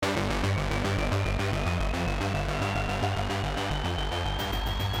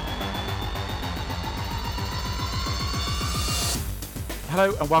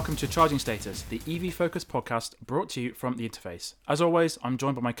Hello and welcome to Charging Status, the EV-focused podcast brought to you from The Interface. As always, I'm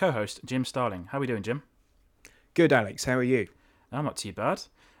joined by my co-host, Jim Starling. How are we doing, Jim? Good, Alex. How are you? I'm not too bad.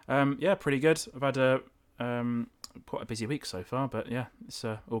 Yeah, pretty good. I've had quite a busy week so far, but yeah, it's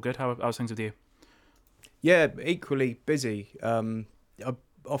all good. How's things with you? Yeah, equally busy. I'm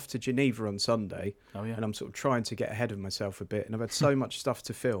off to Geneva on Sunday, and I'm sort of trying to get ahead of myself a bit. And I've had so much stuff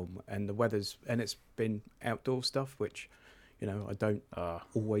to film, and it's been outdoor stuff, which, you know, I don't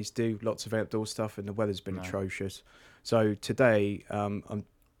always do lots of outdoor stuff, and the weather's been atrocious. So today, I'm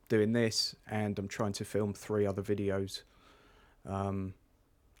doing this, and I'm trying to film 3 other videos,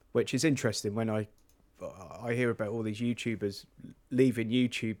 which is interesting when I hear about all these YouTubers leaving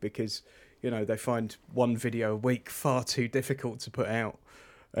YouTube because, you know, they find one video a week far too difficult to put out.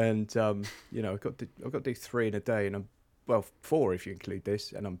 And, you know, I've got to do 3 in a day, and 4 if you include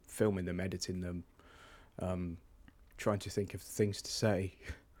this, and I'm filming them, editing them, trying to think of things to say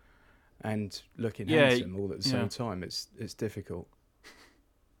and looking handsome all at the same time. It's difficult.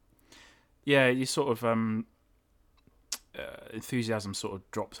 Yeah, you sort of enthusiasm sort of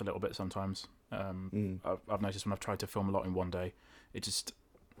drops a little bit sometimes. I've noticed when I've tried to film a lot in one day, it just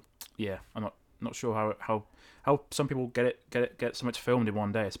I'm not sure how some people get so much filmed in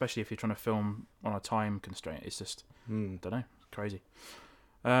one day, especially if you're trying to film on a time constraint. It's just don't know, crazy.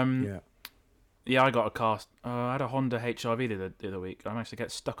 Yeah, I got a car. I had a Honda HR-V the other week. I managed to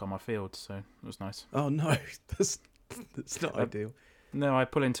get stuck on my field, so it was nice. Oh no, that's not ideal. No, I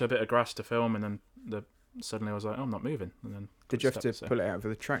pull into a bit of grass to film, and then suddenly I was like, "Oh, I'm not moving." And then did you have to pull it out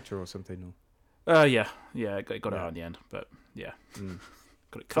with a tractor or something? Yeah, it got it out in the end, but yeah.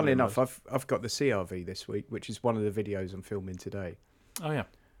 Got it. Funnily enough, I've got the CR-V this week, which is one of the videos I'm filming today. Oh yeah,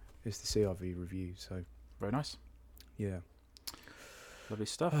 it's the CR-V review. So very nice. Yeah, lovely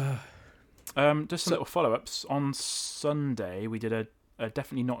stuff. Just some little follow-ups. On Sunday, we did a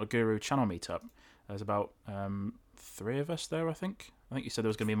Definitely Not a Guru channel meetup. There's about 3 of us there, I think. I think you said there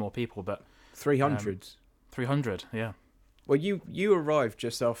was going to be more people, but 300. 300, yeah. Well, you arrived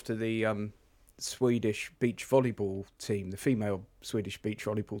just after the Swedish beach volleyball team, the female Swedish beach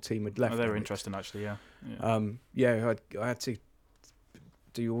volleyball team had left. Oh, they were interesting, actually, yeah. I had to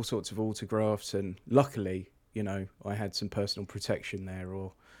do all sorts of autographs, and luckily, you know, I had some personal protection there,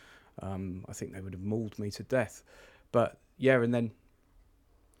 or I think they would have mauled me to death. But yeah, and then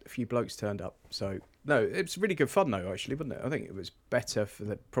a few blokes turned up. So no, it was really good fun though, actually, wasn't it? I think it was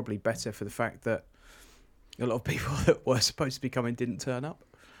probably better for the fact that a lot of people that were supposed to be coming didn't turn up,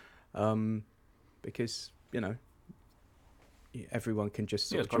 because, you know, everyone can just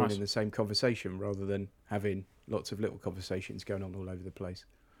sort of join in the same conversation rather than having lots of little conversations going on all over the place.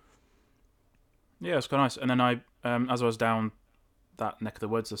 Yeah, it's quite nice. And then I, as I was down that neck of the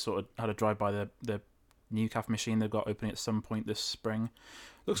woods, I sort of had a drive by the new cafe machine they've got opening at some point this spring.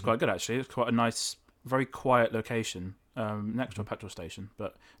 Looks quite good, actually. It's quite a nice, very quiet location next to a petrol station,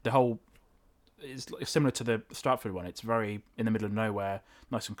 but the whole is similar to the Stratford one. It's very in the middle of nowhere,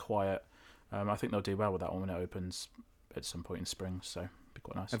 nice and quiet. I think they'll do well with that one when it opens at some point in spring, so it'll be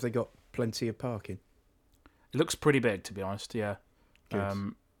quite nice. Have they got plenty of parking? It looks pretty big, to be honest, yeah.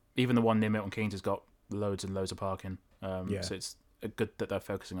 Even the one near Milton Keynes has got loads and loads of parking. So it's good that they're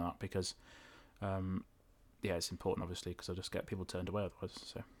focusing on that because, it's important, obviously, because they'll just get people turned away otherwise.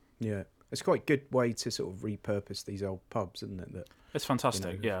 So yeah, it's quite a good way to sort of repurpose these old pubs, isn't it? It's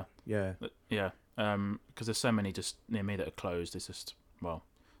fantastic, yeah. Because there's so many just near me that are closed. It's just,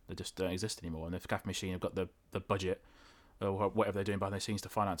 they just don't exist anymore. And if Cafe Machine have got the budget or whatever they're doing behind the scenes to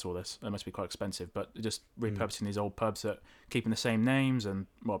finance all this, it must be quite expensive. But just repurposing these old pubs that keeping the same names and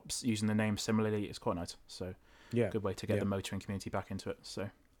using the names similarly, it's quite nice. So good way to get the motoring community back into it. So,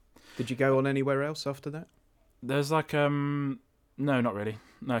 did you go on anywhere else after that? There's like no, not really.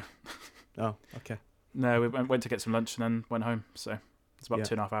 No. Oh, okay. No, we went to get some lunch and then went home. So it's about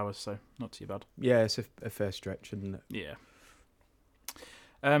 2.5 hours. So not too bad. Yeah, it's a fair stretch, isn't it? Yeah.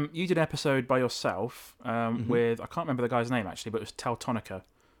 You did an episode by yourself with, I can't remember the guy's name actually, but it was Teltonica.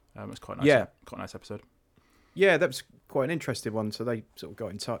 It was quite nice. Yeah. Quite a nice episode. Yeah, that was quite an interesting one. So they sort of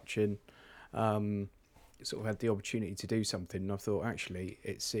got in touch and sort of had the opportunity to do something. And I thought, actually,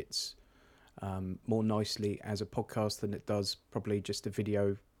 it sits more nicely as a podcast than it does probably just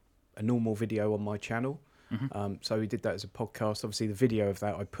a normal video on my channel. So we did that as a podcast. Obviously, the video of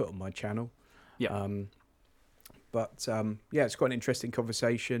that I put on my channel. Yeah. But it's quite an interesting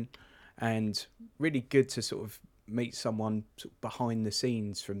conversation and really good to sort of meet someone sort of behind the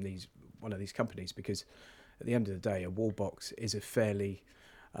scenes from one of these companies, because at the end of the day, a wall box is a fairly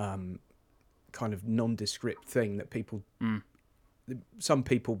kind of nondescript thing that people... Some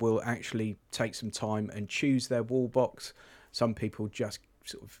people will actually take some time and choose their wall box. Some people just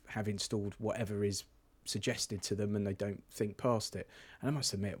sort of have installed whatever is suggested to them and they don't think past it. And I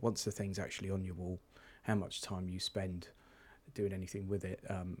must admit, once the thing's actually on your wall, how much time you spend doing anything with it,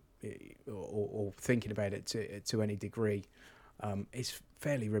 or thinking about it to any degree, is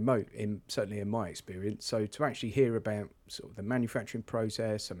fairly remote, certainly in my experience. So to actually hear about sort of the manufacturing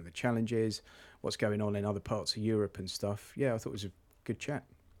process, some of the challenges, what's going on in other parts of Europe and stuff, I thought it was a good chat.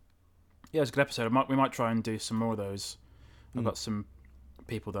 Yeah, it's a good episode. We might try and do some more of those. I've got some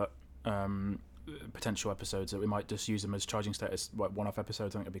people that potential episodes that we might just use them as charging status, one-off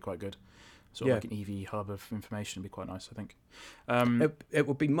episodes. I think it'd be quite good. Sort of like an EV hub of information would be quite nice, I think. It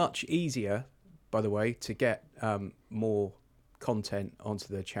would be much easier, by the way, to get more content onto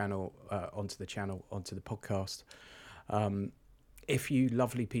the channel, onto the podcast. If you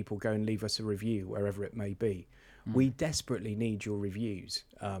lovely people go and leave us a review wherever it may be. We desperately need your reviews,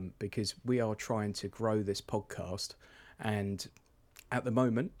 because we are trying to grow this podcast, and at the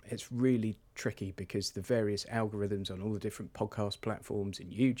moment it's really tricky because the various algorithms on all the different podcast platforms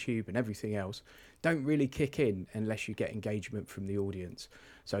and YouTube and everything else don't really kick in unless you get engagement from the audience.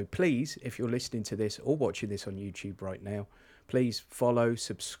 So please, if you're listening to this or watching this on YouTube right now, please follow,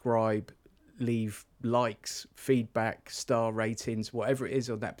 subscribe, leave likes, feedback, star ratings, whatever it is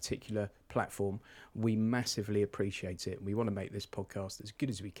on that particular platform. We massively appreciate it. We want to make this podcast as good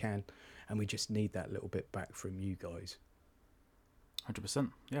as we can, and we just need that little bit back from you guys. 100%,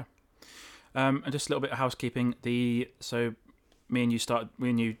 yeah. And just a little bit of housekeeping. So me and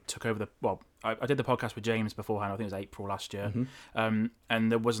you took over I did the podcast with James beforehand. I think it was April last year.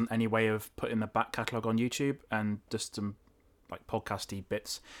 And there wasn't any way of putting the back catalogue on YouTube, and just some like podcasty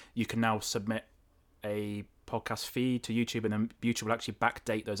bits. You can now submit a podcast feed to YouTube, and then YouTube will actually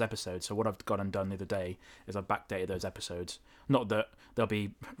backdate those episodes. So what I've gone and done the other day is I've backdated those episodes. Not that they'll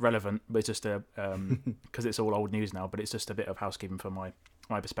be relevant, but it's just because it's all old news now. But it's just a bit of housekeeping from my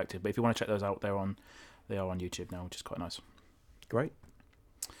perspective. But if you want to check those out, they are on YouTube now, which is quite nice. Great.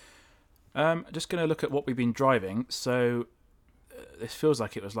 Just going to look at what we've been driving. So this feels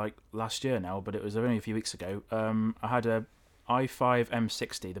like it was like last year now, but it was only a few weeks ago. I had a i5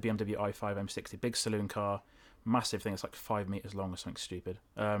 M60, the BMW i5 M60, big saloon car, massive thing. It's like 5 meters long or something stupid.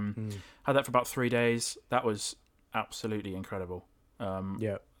 Had that for about 3 days. That was absolutely incredible.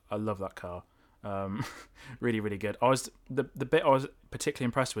 I love that car. Really, really good. The bit I was particularly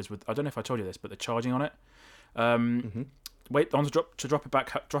impressed with, I don't know if I told you this, but the charging on it. Wait on to drop it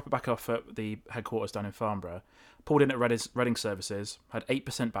back off at the headquarters down in Farnborough. Pulled in at Reading services. Had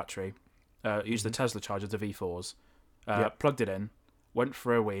 8% battery. Used the Tesla charger, the V4s. Plugged it in. Went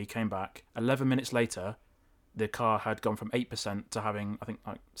for a wee. Came back. 11 minutes later, the car had gone from 8% to having, I think,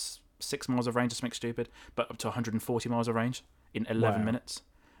 like 6 miles of range or something stupid, but up to 140 miles of range in 11 minutes.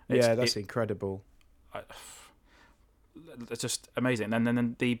 That's incredible. It's just amazing. And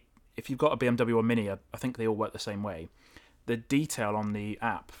then if you've got a BMW or Mini, I think they all work the same way. The detail on the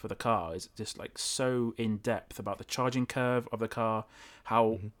app for the car is just like so in depth about the charging curve of the car,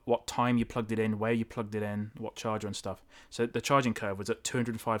 what time you plugged it in, where you plugged it in, what charger and stuff. So the charging curve was at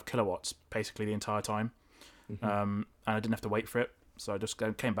 205 kilowatts basically the entire time, and I didn't have to wait for it. So I just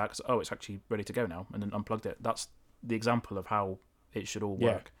came back. So, it's actually ready to go now, and then unplugged it. That's the example of how it should all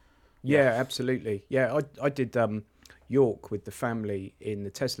work. Yeah, absolutely. Yeah, I did York with the family in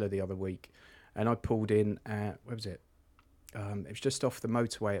the Tesla the other week, and I pulled in at, where was it? It was just off the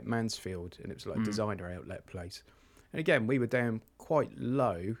motorway at Mansfield, and it was like a designer outlet place. And again, we were down quite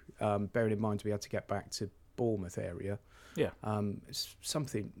low, bearing in mind we had to get back to Bournemouth area. It's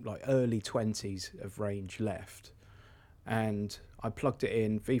something like early 20s of range left. And I plugged it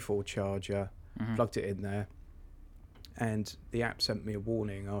in, V4 charger, plugged it in there, and the app sent me a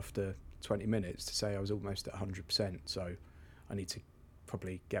warning after 20 minutes to say I was almost at 100%. So I need to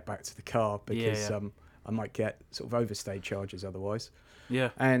probably get back to the car because I might get sort of overstay charges otherwise.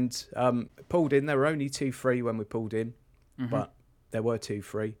 And pulled in. There were only 2 free when we pulled in, but there were 2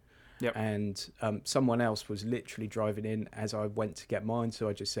 free. And someone else was literally driving in as I went to get mine. So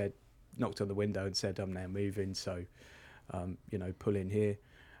I just knocked on the window and said, I'm now moving. So, pull in here.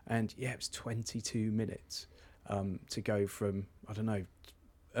 And it was 22 minutes to go from, I don't know,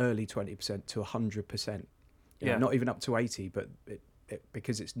 early 20% to 100%. Not even up to 80, but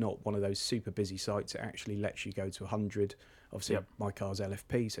because it's not one of those super busy sites, it actually lets you go to 100. Obviously, my car's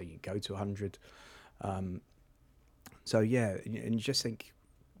LFP, so you can go to 100. And you just think,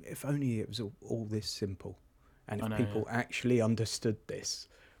 if only it was all this simple, and if people actually understood this,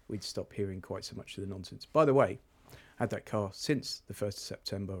 we'd stop hearing quite so much of the nonsense. By the way, I had that car since the 1st of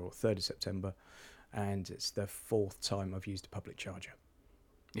September or 3rd of September, and it's the 4th time I've used a public charger.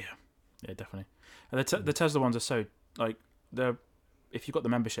 Yeah, definitely. And the Tesla ones are so, like, if you've got the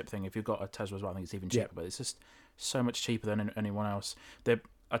membership thing, if you've got a Tesla as well, I think it's even cheaper. Yeah. But it's just so much cheaper than anyone else.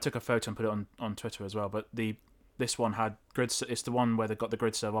 I took a photo and put it on Twitter as well. But this one had grid. It's the one where they've got the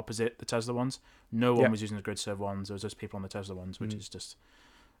grid serve opposite the Tesla ones. No one was using the grid serve ones. There was just people on the Tesla ones, which is just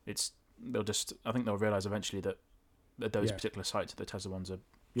I think they'll realize eventually that those particular sites, the Tesla ones, are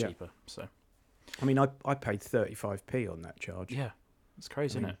cheaper. So, I mean, I paid 35p on that charge. Yeah, it's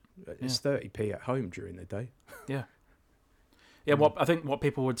crazy, isn't it? It's 30p at home during the day. Yeah. Yeah, I think what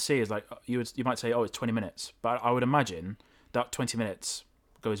people would see is like you might say, oh, it's 20 minutes, but I would imagine that 20 minutes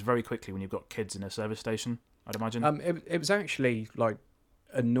goes very quickly when you've got kids in a service station. I'd imagine. It was actually like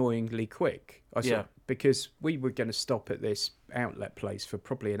annoyingly quick. Because we were going to stop at this outlet place for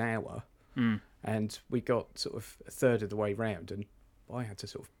probably an hour, and we got sort of a third of the way round, and I had to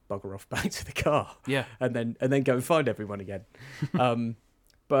sort of bugger off back to the car. Yeah, and then go and find everyone again. I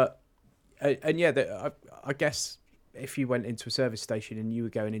guess if you went into a service station and you were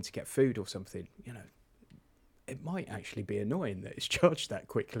going in to get food or something, it might actually be annoying that it's charged that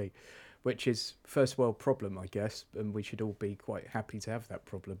quickly, which is first world problem, I guess, and we should all be quite happy to have that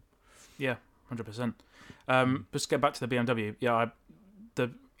problem. Yeah, 100%. Just get back to the BMW. Yeah, I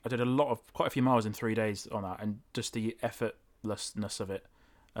did quite a few miles in 3 days on that, and just the effortlessness of it.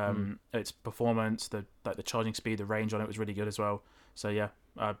 Its performance, the charging speed, the range on it was really good as well. So yeah,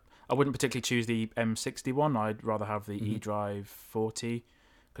 I wouldn't particularly choose the M61. I'd rather have the eDrive 40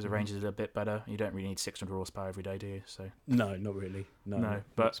 because the range is a little bit better. You don't really need 600 horsepower every day, do you? So no, not really. No,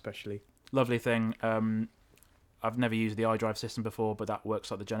 but not especially. Lovely thing. I've never used the iDrive system before, but that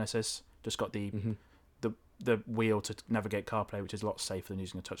works like the Genesis. Just got the wheel to navigate CarPlay, which is a lot safer than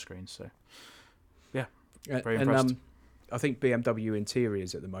using a touchscreen. So yeah, very impressed. I think BMW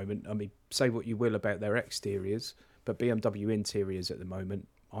interiors at the moment, I mean, say what you will about their exteriors, but BMW interiors at the moment,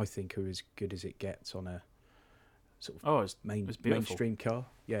 I think, are as good as it gets on a sort of mainstream car.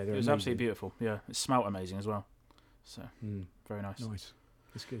 Yeah, it was absolutely beautiful. Yeah, it smelled amazing as well. So very nice. Nice,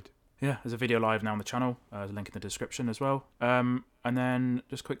 that's good. Yeah, there's a video live now on the channel. There's a link in the description as well. And then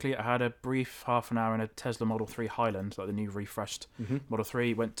just quickly, I had a brief half an hour in a Tesla Model 3 Highland, like the new refreshed Model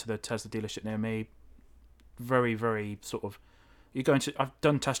 3. Went to the Tesla dealership near me. Very, very sort of. I've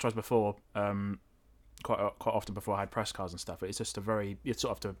done test drives before, quite often before I had press cars and stuff. But it's just you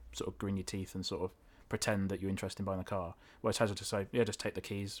sort of have to sort of grin your teeth and sort of pretend that you're interested in buying a car. Whereas Tesla just say, yeah, just take the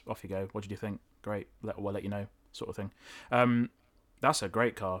keys, off you go. What did you think? Great, we'll let you know, sort of thing. That's a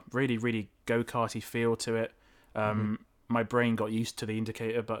great car. Really, really go-karty feel to it. My brain got used to the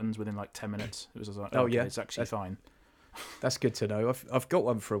indicator buttons within like 10 minutes. It was like, it's actually fine. That's good to know. I've got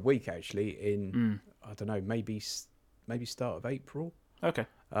one for a week actually in I don't know, maybe start of April. Okay.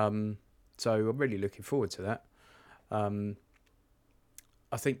 So I'm really looking forward to that.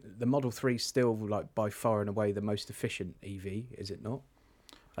 I think the Model 3 is still like by far and away the most efficient EV, is it not?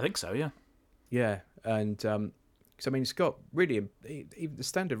 I think so, yeah. Yeah, and because I mean it's got really, even the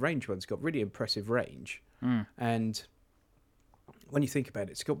standard range one's got really impressive range, and when you think about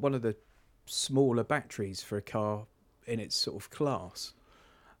it, it's got one of the smaller batteries for a car in its sort of class.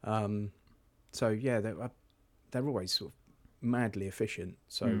 So yeah, they're always sort of madly efficient.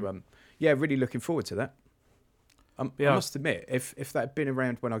 So really looking forward to that. I must admit, if that had been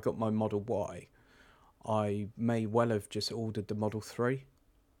around when I got my Model Y, I may well have just ordered the Model 3.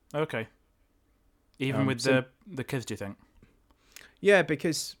 Okay. Even with the kids, do you think? Yeah,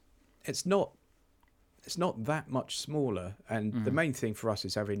 because it's not that much smaller, and the main thing for us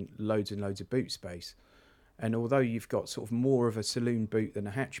is having loads and loads of boot space. And although you've got sort of more of a saloon boot than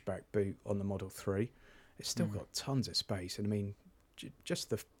a hatchback boot on the Model 3, it's still got tons of space. And I mean, just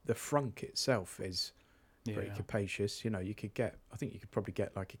the front itself is pretty capacious. You could probably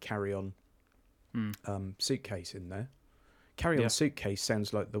get like a carry-on suitcase in there. Carry-on suitcase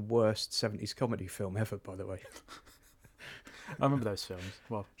sounds like the worst 70s comedy film ever, by the way. I remember those films.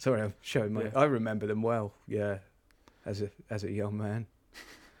 Well, sorry, I'm showing my. I remember them well. Yeah, as a young man.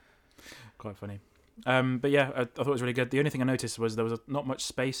 Quite funny. But yeah, I thought it was really good. The only thing I noticed was there was not much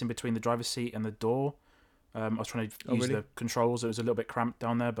space in between the driver's seat and the door. I was trying to use the controls. It was a little bit cramped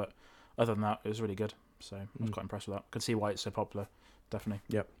down there, but other than that, it was really good. So I was quite impressed with that. I can see why it's so popular. Definitely.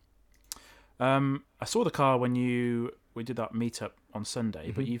 Yep. I saw the car when we did that meetup on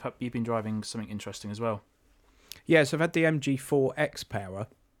Sunday, but you've been driving something interesting as well. Yeah, so I've had the MG4 X-Power,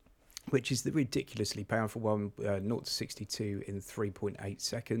 which is the ridiculously powerful one, 0 to 62 in 3.8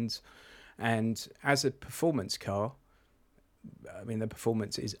 seconds. And as a performance car, I mean, the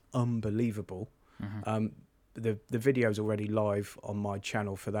performance is unbelievable. The video's already live on my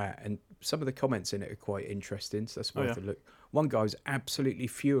channel for that, and some of the comments in it are quite interesting, so that's worth a look. One guy was absolutely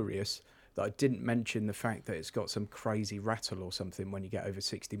furious that I didn't mention the fact that it's got some crazy rattle or something when you get over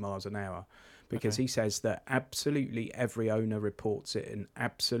 60 miles an hour, because Okay. he says that absolutely every owner reports it and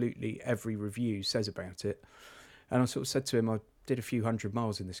absolutely every review says about it. And I sort of said to him, I did a few hundred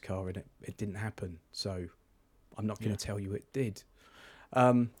miles in this car and it didn't happen. So I'm not going Yeah. to tell you it did.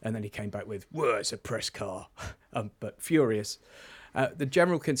 And then he came back with, "Whoa, it's a press car," but furious. The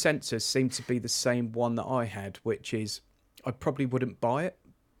general consensus seemed to be the same one that I had, which is I probably wouldn't buy it.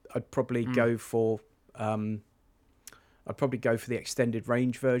 I'd probably Mm. go for the extended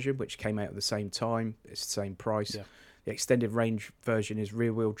range version, which came out at the same time. It's the same price. Yeah. The extended range version is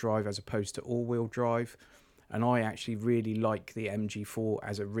rear wheel drive as opposed to all wheel drive. And I actually really like the MG4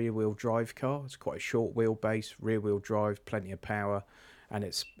 as a rear wheel drive car. It's quite a short wheelbase, rear wheel drive, plenty of power, and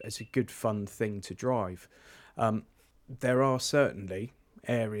it's a good fun thing to drive. There are certainly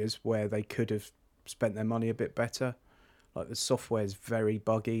areas where they could have spent their money a bit better. Like the software's very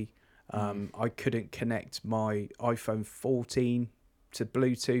buggy. I couldn't connect my iPhone 14 to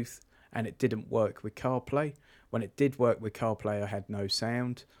Bluetooth, and it didn't work with CarPlay. When it did work with CarPlay, I had no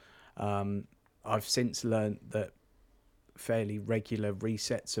sound. I've since learned that fairly regular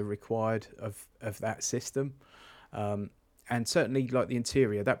resets are required of that system. And certainly, like the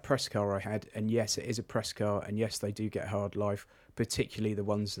interior, that press car I had, and yes, it is a press car, and yes, they do get hard life, particularly the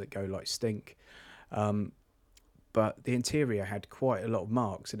ones that go like stink. But the interior had quite a lot of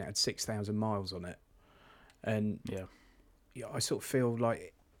marks, and it had 6,000 miles on it. And Yeah. I sort of feel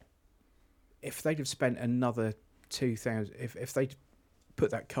like if they'd have spent another 2,000, if they'd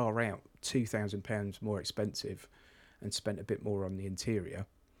put that car out £2,000 more expensive and spent a bit more on the interior,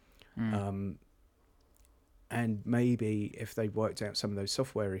 and maybe if they worked out some of those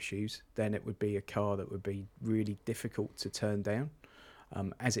software issues, then it would be a car that would be really difficult to turn down.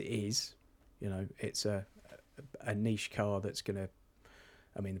 As it is, it's a niche car that's going to,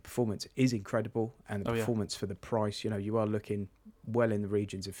 I mean, the performance is incredible, and the performance for the price, you are looking well in the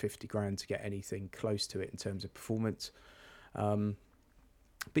regions of 50 grand to get anything close to it in terms of performance.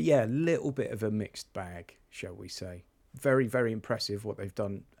 But yeah, a little bit of a mixed bag, shall we say. Very, very impressive what they've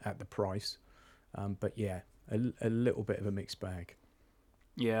done at the price. But yeah, a little bit of a mixed bag.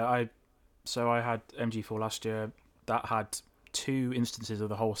 Yeah, I had MG4 last year that had 2 instances of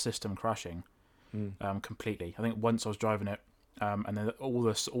the whole system crashing completely. I think once I was driving it, and then all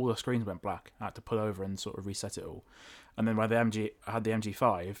the screens went black. I had to pull over and sort of reset it all. And then when I had the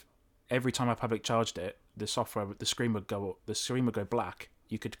MG5, every time I public charged it, the screen would go black.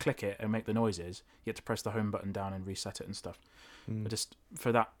 You could click it and make the noises. You had to press the home button down and reset it and stuff. But just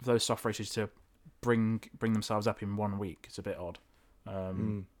for those software issues to bring themselves up in 1 week, it's a bit odd.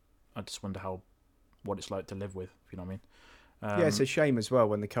 I just wonder what it's like to live with, if you know what I mean. Yeah, it's a shame as well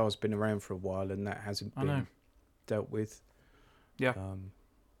when the car's been around for a while and that hasn't been dealt with. Yeah.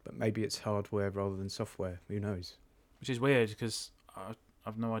 But maybe it's hardware rather than software. Who knows? Which is weird because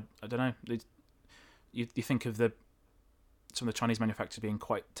I've no idea. I don't know. You think of some of the Chinese manufacturers being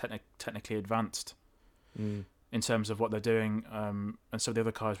quite technically advanced in terms of what they're doing, and some of the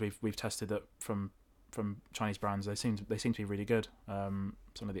other cars we've tested that from Chinese brands, they seem to be really good. Some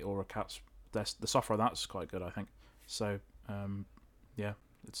of the Aura Cats, the software on that's quite good, I think. So yeah,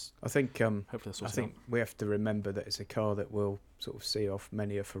 it's. I think hopefully I think we have to remember that it's a car that will sort of see off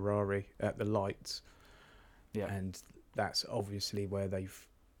many a Ferrari at the lights. Yeah, and that's obviously where they've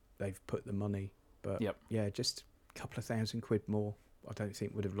put the money. But yeah, just a couple of £1,000 more, I don't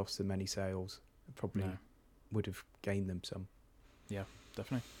think would have lost them any sales. It probably would have gained them some. Yeah,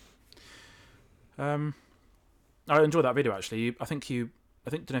 definitely. I enjoyed that video actually. I think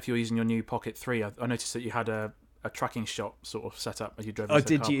don't know if you're using your new Pocket 3. I noticed that you had a tracking shot sort of set up as you drove. I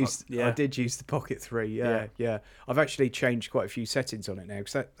did use the Pocket 3. Yeah. I've actually changed quite a few settings on it now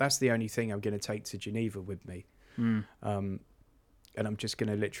because that's the only thing I'm going to take to Geneva with me. And I'm just going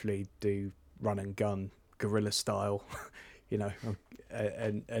to literally do run and gun guerrilla style,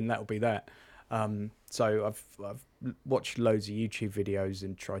 and that'll be that. So I've watched loads of YouTube videos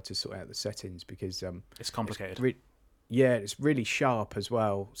and tried to sort out the settings because it's complicated. It's really sharp as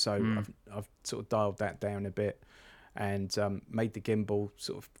well. So I've sort of dialed that down a bit and made the gimbal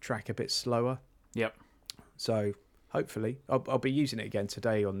sort of track a bit slower. Yep. So hopefully I'll be using it again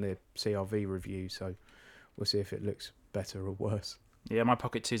today on the CRV review. So we'll see if it looks better or worse. Yeah, my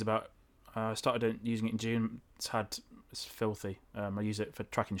Pocket 2 is about. I started using it in June. It's filthy. I use it for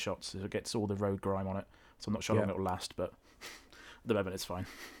tracking shots. It gets all the road grime on it, so I'm not sure how long it'll last. But at the moment, it's fine.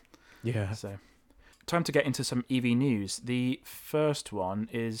 Yeah. So, time to get into some EV news. The first one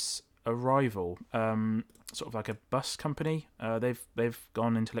is Arrival, sort of like a bus company. They've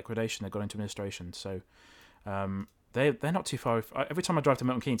gone into liquidation. They've gone into administration. So, they're not too far. Every time I drive to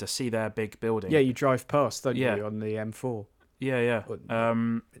Milton Keynes, I see their big building. Yeah, you drive past, don't Yeah. you, on the M4? Yeah. Or,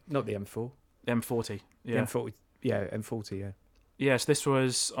 not the M4. M40. The Yeah. M40. Yeah, M40. Yeah. Yes, this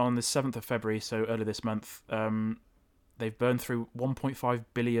was on the 7th of February, so early this month. They've burned through £1.5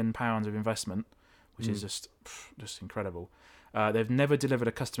 billion of investment, which is just incredible. They've never delivered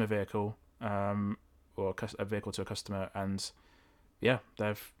a customer vehicle, or a vehicle to a customer, and yeah,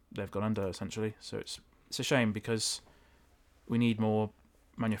 they've gone under essentially. So it's a shame because we need more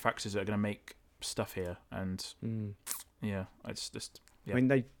manufacturers that are going to make stuff here, and yeah, it's just. Yeah. I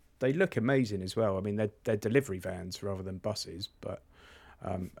mean, they look amazing as well. I mean, they're delivery vans rather than buses, but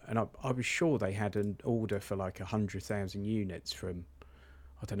and I was sure they had an order for like 100,000 units from,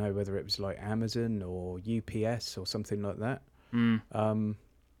 I don't know whether it was like Amazon or UPS or something like that.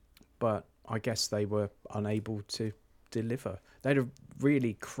 But I guess they were unable to deliver. They had a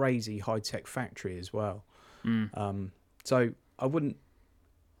really crazy high-tech factory as well. So I wouldn't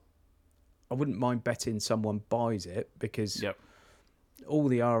mind betting someone buys it, because all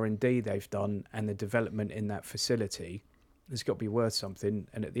the R&D they've done and the development in that facility has got to be worth something.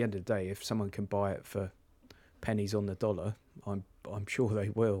 And at the end of the day, if someone can buy it for pennies on the dollar, I'm sure they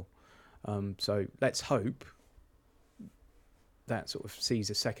will. So let's hope that sort of sees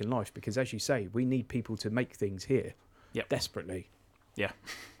a second life, because as you say, we need people to make things here desperately. Yeah,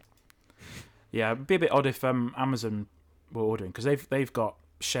 it'd be a bit odd if Amazon were ordering, because they've got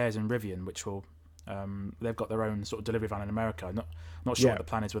shares in Rivian, which will they've got their own sort of delivery van in America. Not sure what the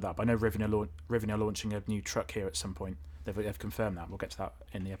plan is with that, but I know Rivian are launching a new truck here at some point. They've confirmed that. We'll get to that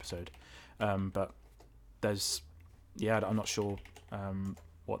in the episode. But there's I'm not sure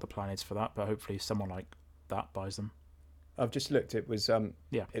what the plan is for that, but hopefully someone like that buys them. I've just looked. It was it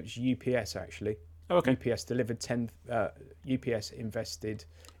was UPS actually. Oh, okay. UPS delivered UPS invested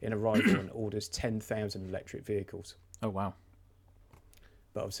in Arrival and orders 10,000 electric vehicles. Oh wow!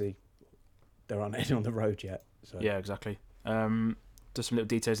 But obviously, there aren't any on the road yet. So. Yeah, exactly. Just some little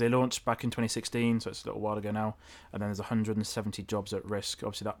details. They launched back in 2016, so it's a little while ago now. And then there's 170 jobs at risk.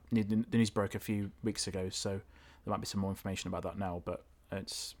 Obviously, the news broke a few weeks ago, so there might be some more information about that now. But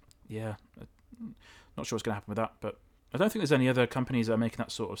it's not sure what's going to happen with that. But I don't think there's any other companies that are making that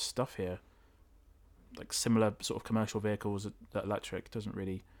sort of stuff here. Like similar sort of commercial vehicles that electric doesn't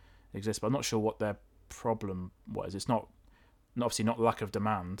really exist. But I'm not sure what their problem was. It's not obviously not lack of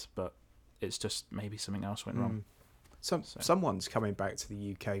demand, but it's just maybe something else went wrong. Someone's coming back to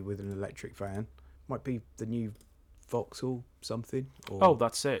the UK with an electric van. Might be the new Vauxhall something. Oh,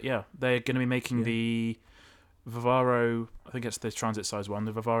 that's it. Yeah, they're going to be making the Vivaro. I think it's the transit size one.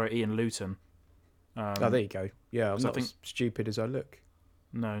 The Vivaro E in Luton. There you go. Yeah, I'm not as stupid as I look.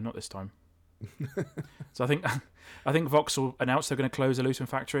 No, not this time. So I think Vauxhall announced they're going to close a Luton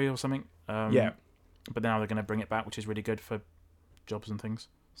factory or something. But now they're going to bring it back, which is really good for jobs and things.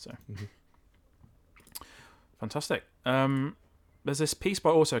 So fantastic. There's this piece by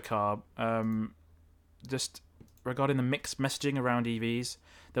Autocar just regarding the mixed messaging around EVs.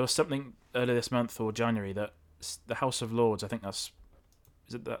 There was something earlier this month or January that the House of Lords, I think it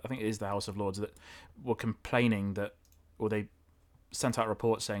is the House of Lords, that were complaining that, or they sent out a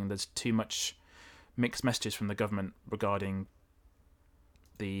report saying there's too much mixed messages from the government regarding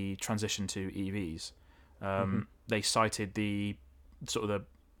the transition to EVs. They cited the sort of the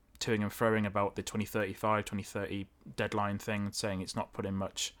toing and froing about the 2030 deadline thing, saying it's not putting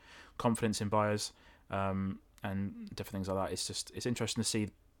much confidence in buyers, and different things like that. It's interesting to see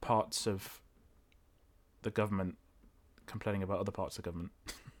parts of the government complaining about other parts of the government.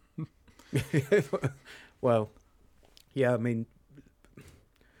 Well, yeah, I mean,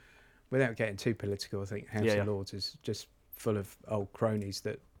 without getting too political, I think House of Lords is just full of old cronies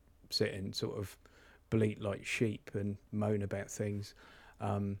that sit and sort of bleat like sheep and moan about things.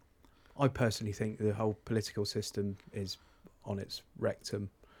 I personally think the whole political system is on its rectum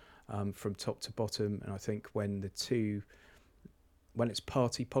from top to bottom, and I think when it's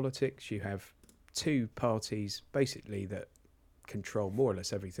party politics, you have two parties basically that control more or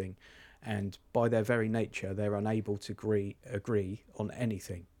less everything, and by their very nature they're unable to agree on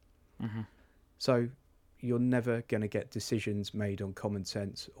anything. So you're never going to get decisions made on common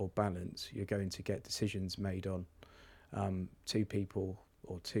sense or balance. You're going to get decisions made on two people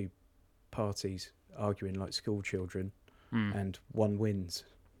or two parties arguing like school children, and one wins.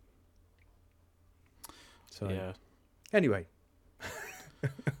 So anyway.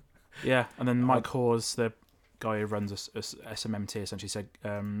 Yeah, and then Mike Hawes, the guy who runs SMMT, essentially said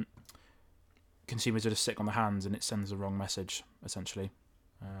consumers are just sick on the hands and it sends the wrong message, essentially.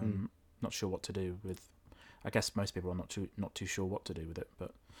 Not sure what to do with. I guess most people are not too sure what to do with it,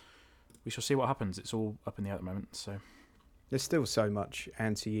 but we shall see what happens. It's all up in the air at the moment. So There's still so much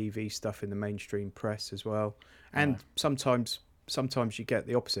anti-EV stuff in the mainstream press as well, and sometimes you get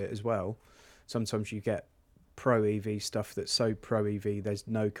the opposite as well. Sometimes you get pro-EV stuff that's so pro-EV there's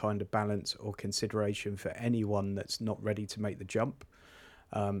no kind of balance or consideration for anyone that's not ready to make the jump,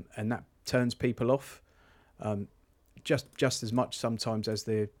 and that turns people off just as much sometimes as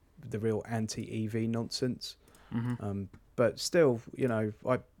the real anti-EV nonsense. But still, you know,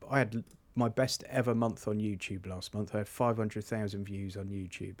 I had my best ever month on YouTube last month. I had 500,000 views on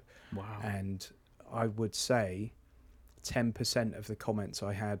YouTube. wow. And I would say 10% of the comments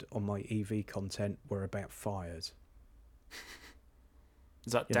I had on my EV content were about fires.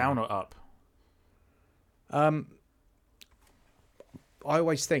 Is that down or up? I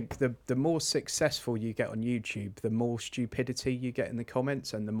always think the more successful you get on YouTube, the more stupidity you get in the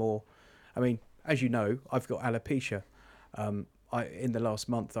comments, and the more, I mean, as you know, I've got alopecia. In the last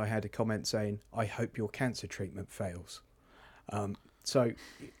month, I had a comment saying, "I hope your cancer treatment fails." So,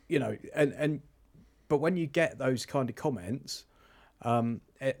 you know, but when you get those kind of comments,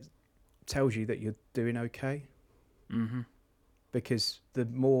 it tells you that you're doing okay. Because the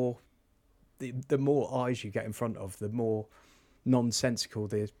more eyes you get in front of, the more nonsensical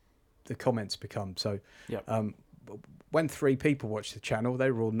the comments become. So when 3 people watched the channel, they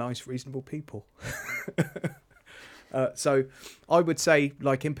were all nice, reasonable people. So I would say,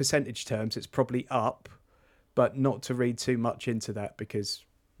 like, in percentage terms, it's probably up, but not to read too much into that, because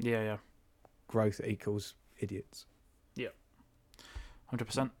growth equals idiots.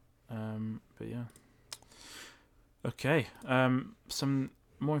 100%. But yeah. Okay. Some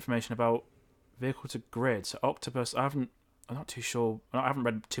more information about vehicle to grid. So Octopus, I'm not too sure. I haven't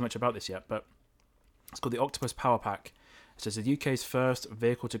read too much about this yet, but it's called the Octopus Power Pack. It says the UK's first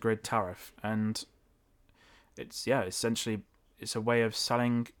vehicle to grid tariff, and it's essentially it's a way of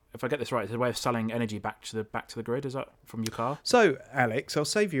selling. If I get this right, it's a way of selling energy back to the grid. Is that from your car? So, Alex, I'll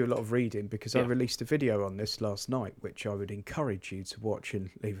save you a lot of reading, because I released a video on this last night, which I would encourage you to watch and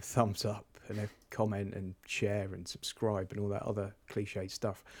leave a thumbs up and a comment and share and subscribe and all that other cliche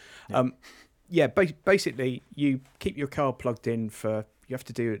stuff. Basically, you keep your car plugged in you have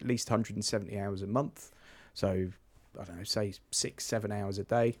to do at least 170 hours a month. So, I don't know, say 6-7 hours a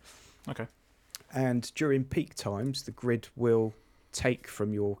day. Okay. And during peak times, the grid will take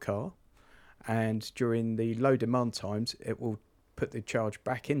from your car, and during the low demand times, it will put the charge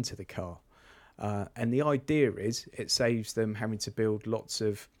back into the car. And the idea is it saves them having to build lots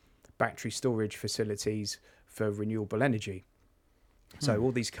of battery storage facilities for renewable energy. So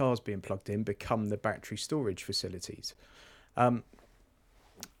all these cars being plugged in become the battery storage facilities.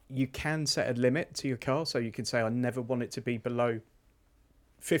 You can set a limit to your car, so you can say, I never want it to be below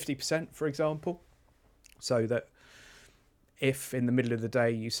 50%, for example, so that if in the middle of the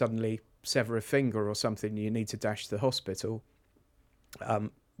day you suddenly sever a finger or something, you need to dash to the hospital,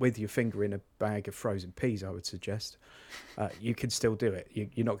 with your finger in a bag of frozen peas, I would suggest, you can still do it.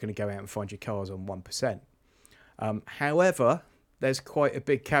 You're not going to go out and find your cars on 1%. However, there's quite a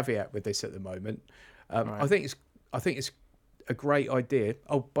big caveat with this at the moment. Right. I think it's a great idea.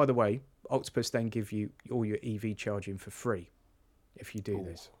 Oh, by the way, Octopus then give you all your EV charging for free if you do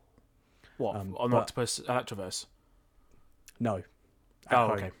this. What, on Octopus Electroverse? No.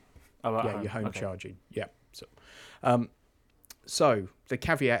 Okay. Your home charging. Yeah. So the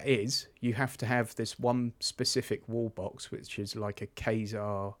caveat is you have to have this one specific wall box, which is like a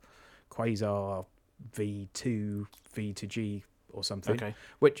Quasar V2 V2G or something,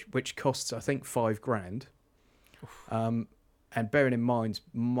 which costs, I think, $5,000. And bearing in mind,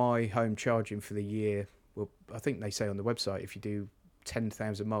 my home charging for the year, well, I think they say on the website, if you do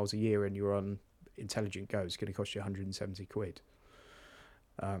 10,000 miles a year and you're on Intelligent Go, it's going to cost you 170 quid.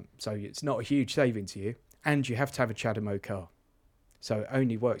 So it's not a huge saving to you, and you have to have a CHAdeMO car. So it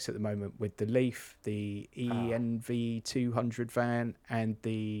only works at the moment with the Leaf, the ENV 200 van, and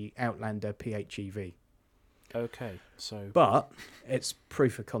the Outlander PHEV. Okay, so... But it's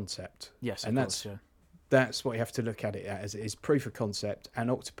proof of concept. Yes, and of course, that's what you have to look at it as. It is proof of concept,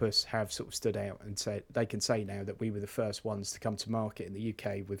 and Octopus have sort of stood out and said they can say now that we were the first ones to come to market in the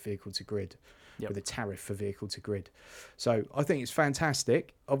UK with vehicle to grid, with a tariff for vehicle to grid. So I think it's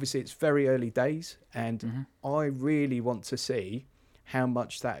fantastic. Obviously, it's very early days, and I really want to see how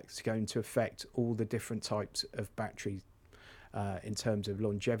much that's going to affect all the different types of batteries in terms of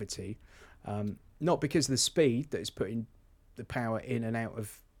longevity. Not because of the speed that is putting the power in and out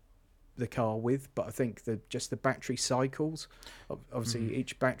of the car with, but I think just the battery cycles. Obviously,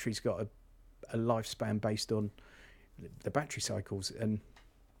 each battery's got a lifespan based on the battery cycles, and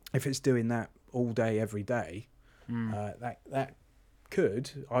if it's doing that all day, every day, that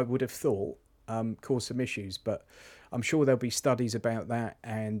could, I would have thought, cause some issues. But I'm sure there'll be studies about that,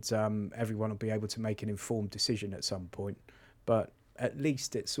 and everyone will be able to make an informed decision at some point. But at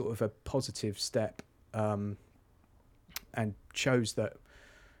least it's sort of a positive step, and shows that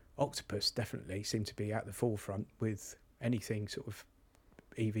Octopus definitely seem to be at the forefront with anything sort of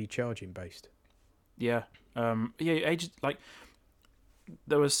EV charging based. Yeah. Ages like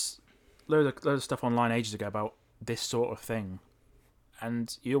there was loads of stuff online ages ago about this sort of thing,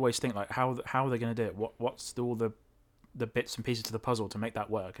 and you always think like how are they going to do it? What's all the bits and pieces to the puzzle to make that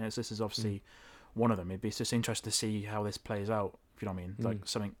work? And this is obviously one of them. It'd be just interesting to see how this plays out. If you know what I mean, like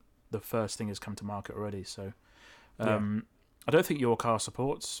something. The first thing has come to market already, so I don't think your car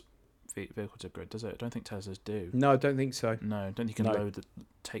supports vehicle to grid, does it? I don't think Teslas do. No, I don't think so. No, I don't think you can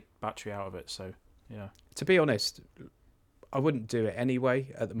take battery out of it. So yeah. To be honest, I wouldn't do it anyway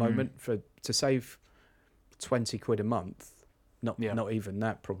at the moment to save £20 a month. Not even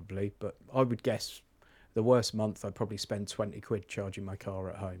that probably, but I would guess the worst month I'd probably spend £20 charging my car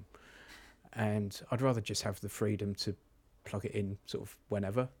at home, and I'd rather just have the freedom to plug it in sort of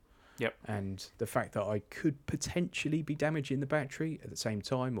whenever. Yep. And the fact that I could potentially be damaging the battery at the same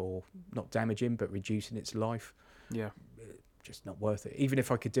time, or not damaging but reducing its life. Yeah. Just not worth it. Even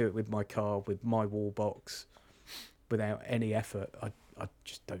if I could do it with my car, with my wall box, without any effort, I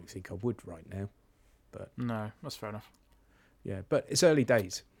just don't think I would right now. But no, that's fair enough. Yeah, but it's early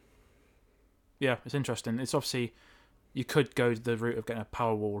days. Yeah, it's interesting. It's obviously you could go the route of getting a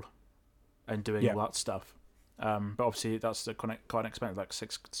power wall and doing all that stuff. But obviously that's quite expensive, like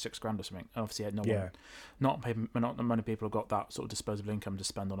 £6,000 or something. And obviously, not many people have got that sort of disposable income to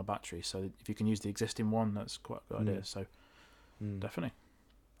spend on a battery. So if you can use the existing one, that's quite a good idea. So definitely.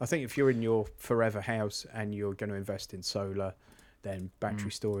 I think if you're in your forever house and you're going to invest in solar, then battery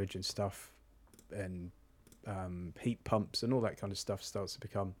storage and stuff, and heat pumps and all that kind of stuff starts to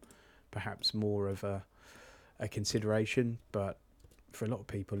become perhaps more of a consideration. But for a lot of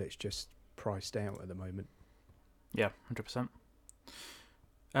people, it's just priced out at the moment. Yeah, 100%.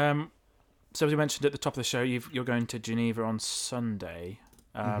 So as we mentioned at the top of the show, you're going to Geneva on Sunday.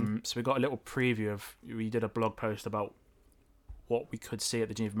 So we got a little preview of. We did a blog post about what we could see at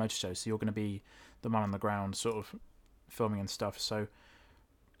the Geneva Motor Show. So you're going to be the man on the ground, sort of filming and stuff. So,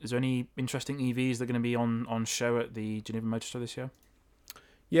 is there any interesting EVs that are going to be on show at the Geneva Motor Show this year?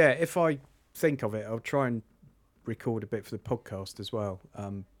 Yeah, if I think of it, I'll try and record a bit for the podcast as well.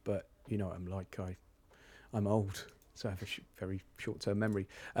 But you know what I'm like. I'm old, so I have a very short-term memory.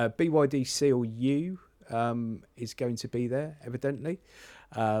 BYD Seal U is going to be there, evidently.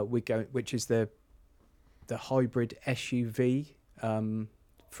 Which is the hybrid SUV from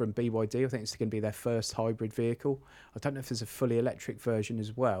BYD. I think it's going to be their first hybrid vehicle. I don't know if there's a fully electric version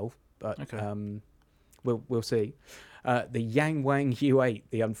as well, but we'll see. The Yangwang U8,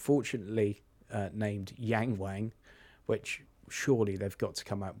 the unfortunately named Yangwang, which surely they've got to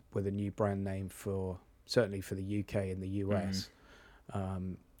come up with a new brand name for. Certainly for the UK and the US.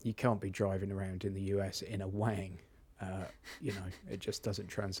 You can't be driving around in the US in a Wang. It just doesn't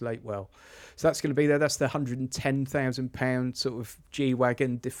translate well. So that's going to be there. That's the £110,000 sort of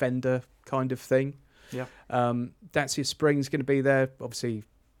G-Wagon Defender kind of thing. Yeah. Dacia Spring's going to be there. Obviously,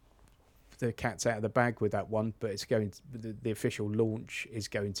 the cat's out of the bag with that one, but it's going to, the official launch is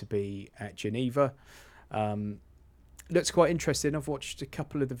going to be at Geneva. Looks quite interesting. I've watched a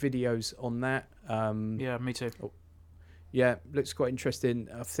couple of the videos on that. Yeah, me too. Yeah, looks quite interesting.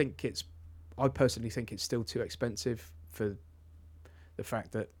 I personally think it's still too expensive for the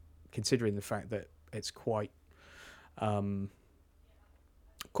fact that, considering the fact that it's quite a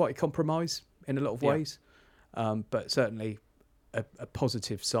compromise in a lot of ways. But certainly a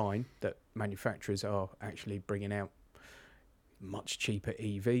positive sign that manufacturers are actually bringing out much cheaper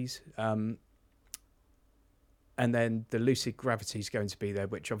EVs. And then the Lucid Gravity is going to be there,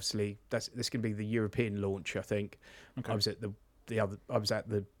 which obviously this going to be the European launch. I think I was at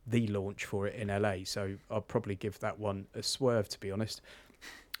the launch for it in LA, so I'll probably give that one a swerve, to be honest.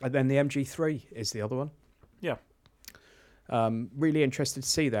 And then the MG3 is the other one. Yeah. Really interested to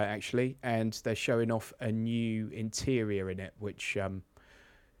see that actually, and they're showing off a new interior in it, which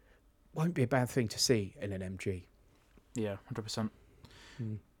won't be a bad thing to see in an MG. Yeah, 100%.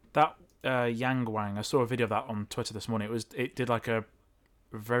 That Yangwang, I saw a video of that on Twitter this morning. It did like a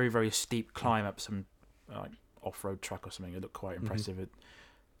very, very steep climb up some off-road track or something. It looked quite impressive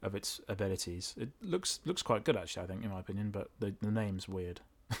of its abilities. It looks quite good actually, I think, in my opinion, but the name's weird.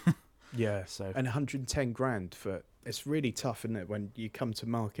 Yeah. So, and 110 grand for, it's really tough, isn't it, when you come to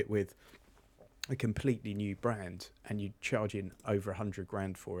market with a completely new brand and you're charging over 100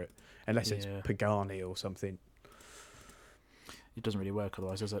 grand for it, unless it's Pagani or something. it doesn't really work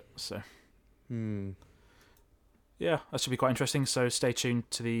otherwise, does it? So Hmm. yeah, that should be quite interesting. So stay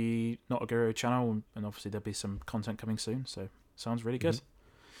tuned to the Not a Guru channel, and obviously there'll be some content coming soon. So sounds really good.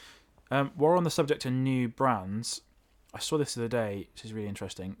 While we're on the subject of new brands, I saw this the other day, which is really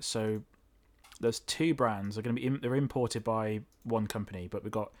interesting. So there's two brands. They're going to be they're imported by one company, but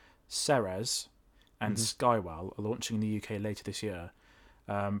we've got Ceres and Skywell are launching in the UK later this year.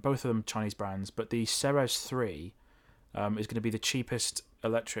 Both of them Chinese brands, but the Ceres 3 is going to be the cheapest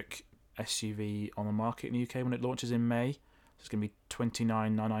electric SUV on the market in the UK when it launches in May. So it's going to be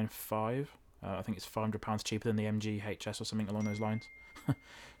 29,995. I think it's £500 cheaper than the MG HS or something along those lines.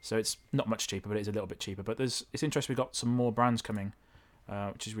 So it's not much cheaper, but it is a little bit cheaper. But it's interesting. We've got some more brands coming,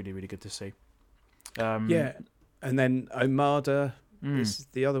 which is really, really good to see. Yeah, and then Omada is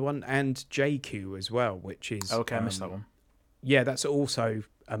the other one, and JQ as well, which is okay. I missed that one. Yeah, that's also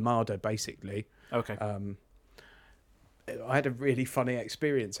Omada basically. Okay. I had a really funny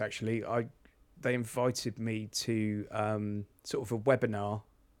experience actually. They invited me to sort of a webinar,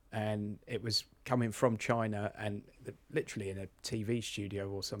 and it was coming from China, and literally in a TV studio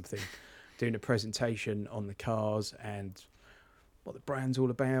or something, doing a presentation on the cars and what the brand's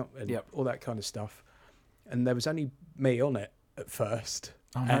all about and all that kind of stuff. And there was only me on it at first,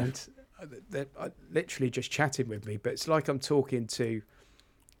 and they literally just chatting with me. But it's like I'm talking to,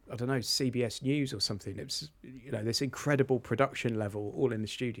 I don't know, CBS News or something. It was, this incredible production level all in the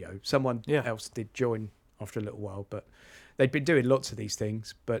studio. Someone else did join after a little while, but they'd been doing lots of these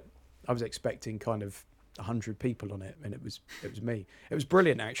things. But I was expecting kind of 100 people on it, and it was me. It was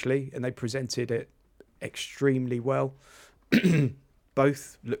brilliant actually, and they presented it extremely well.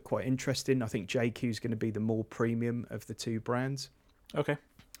 Both look quite interesting. I think JQ is going to be the more premium of the two brands. Okay.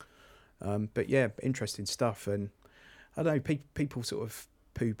 But yeah, interesting stuff. And I don't know, people sort of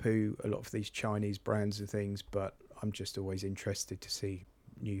poo-poo a lot of these Chinese brands and things, but I'm just always interested to see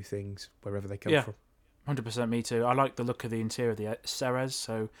new things wherever they come from. 100%, me too. I like the look of the interior of the Ceres,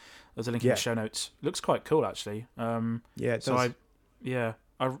 so there's a link in the show notes. Looks quite cool, actually. It so does.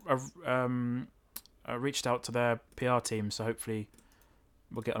 I reached out to their PR team, so hopefully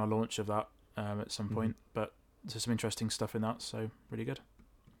we'll get on a launch of that at some point. But there's some interesting stuff in that, so really good.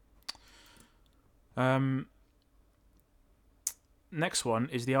 Next one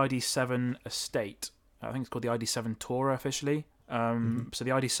is the ID7 Estate. I think it's called the ID7 Tourer officially. So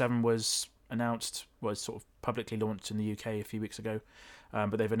the ID7 was sort of publicly launched in the UK a few weeks ago,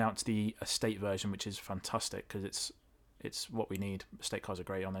 but they've announced the Estate version, which is fantastic because it's what we need. Estate cars are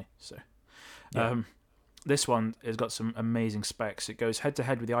great, aren't they? So this one has got some amazing specs. It goes head to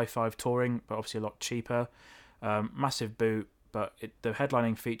head with the i5 Touring, but obviously a lot cheaper. Massive boot, but the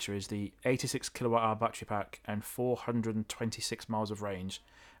headlining feature is the 86 kilowatt hour battery pack and 426 miles of range,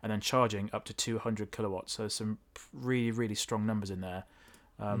 and then charging up to 200 kilowatts. So there's some really, really strong numbers in there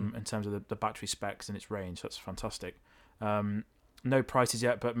in terms of the battery specs and its range. That's fantastic. No prices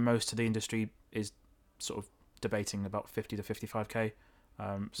yet, but most of the industry is sort of debating about 50 to 55k.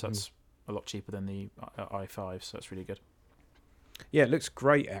 So that's a lot cheaper than the i5, so that's really good. Yeah, it looks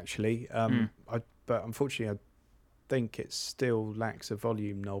great actually. But unfortunately, I think it still lacks a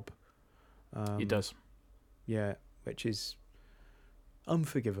volume knob. It does. Yeah, which is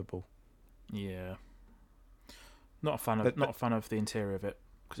unforgivable. Yeah. Not a fan of the interior of it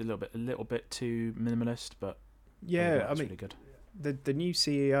because a little bit too minimalist, but yeah, I mean, really good. The new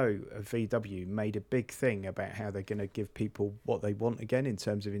CEO of VW made a big thing about how they're going to give people what they want again in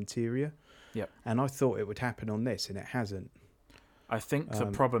terms of interior. Yeah. And I thought it would happen on this, and it hasn't. I think the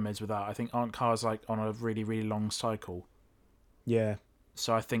problem is with that. I think aren't cars like on a really, really long cycle? Yeah.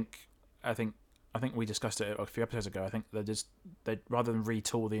 So I think we discussed it a few episodes ago. I think they rather than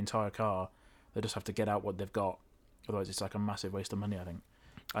retool the entire car, they just have to get out what they've got. Otherwise, it's like a massive waste of money, I think.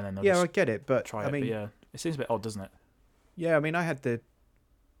 And then I get it, but I mean, it seems a bit odd, doesn't it? Yeah, I mean, I had to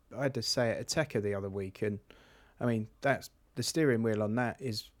say at Ateca the other week, and I mean that's the steering wheel on that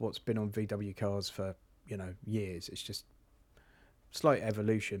is what's been on VW cars for years. It's just slight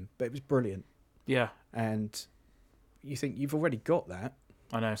evolution, but it was brilliant. Yeah, and you think you've already got that.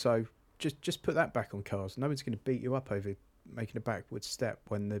 I know. So just put that back on cars. No one's going to beat you up over making a backward step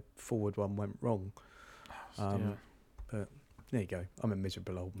when the forward one went wrong. But there you go. I'm a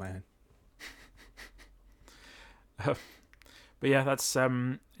miserable old man. But yeah,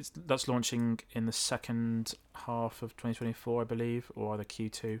 that's launching in the second half of 2024, I believe, or either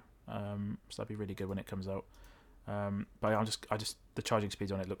Q2. So that'd be really good when it comes out. But I just the charging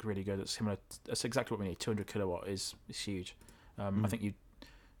speeds on it look really good. It's similar. That's exactly what we need. 200 kilowatt is huge. I think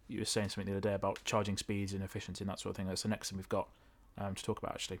you were saying something the other day about charging speeds and efficiency and that sort of thing. That's the next thing we've got to talk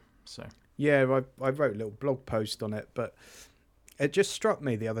about actually. So yeah, I wrote a little blog post on it, but It just struck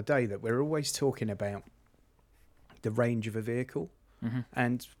me the other day that we're always talking about the range of a vehicle,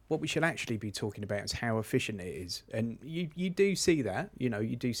 and what we should actually be talking about is how efficient it is. And you do see that, you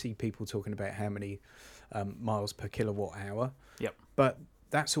do see people talking about how many miles per kilowatt hour. Yep. But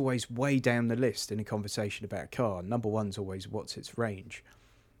that's always way down the list in a conversation about a car. Number one's always what's its range.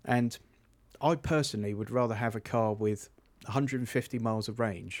 And I personally would rather have a car with 150 miles of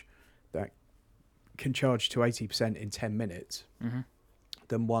range that can charge to 80% in 10 minutes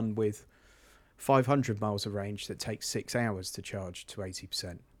than one with 500 miles of range that takes 6 hours to charge to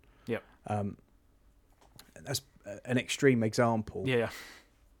 80%. Yep. That's an extreme example. Yeah.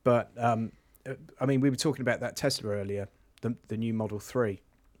 But, I mean, we were talking about that Tesla earlier, the new Model 3.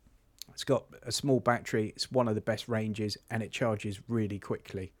 It's got a small battery. It's one of the best ranges, and it charges really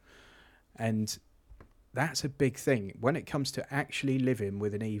quickly. And that's a big thing. When it comes to actually living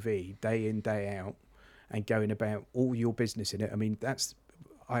with an EV day in, day out, and going about all your business in it, I mean,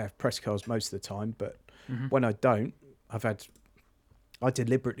 I have press cars most of the time, but when I don't, I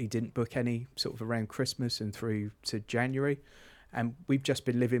deliberately didn't book any sort of around Christmas and through to January. And we've just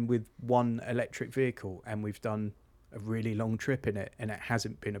been living with one electric vehicle, and we've done a really long trip in it, and it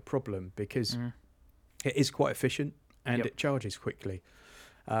hasn't been a problem because it is quite efficient and it charges quickly.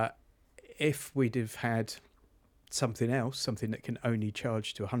 If we'd have had something else, something that can only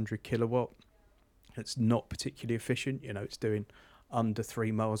charge to 100 kilowatt, it's not particularly efficient, it's doing under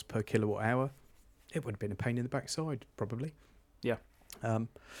 3 miles per kilowatt hour, it would have been a pain in the backside, probably. Yeah.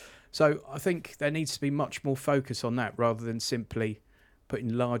 So I think there needs to be much more focus on that rather than simply putting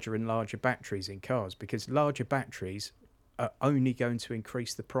larger and larger batteries in cars, because larger batteries are only going to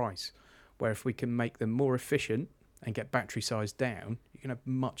increase the price, where if we can make them more efficient and get battery size down, you can have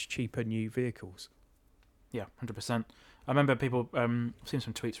much cheaper new vehicles. Yeah, 100%. I remember people, I've seen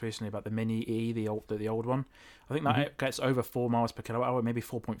some tweets recently about the Mini E, the old one. I think that gets over 4 miles per kilowatt hour, maybe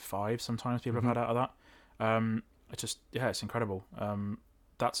 4.5 sometimes people have had out of that. It's incredible.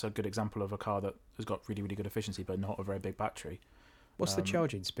 That's a good example of a car that has got really, really good efficiency, but not a very big battery. What's the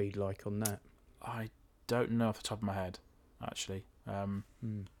charging speed like on that? I don't know off the top of my head, actually. But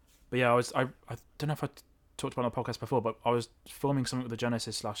yeah, I don't know if I talked about it on the podcast before, but I was filming something with the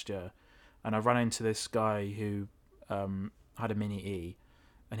Genesis last year, and I ran into this guy who had a Mini E,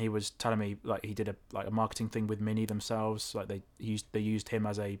 and he was telling me like he did a marketing thing with Mini themselves. Like they used him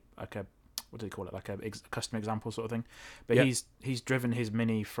as a what do they call it, like a customer example sort of thing. But he's driven his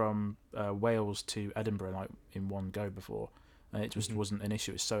Mini from Wales to Edinburgh like in one go before, and it just wasn't an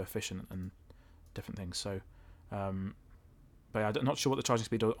issue. It's so efficient and different things. So, but yeah, I'm not sure what the charging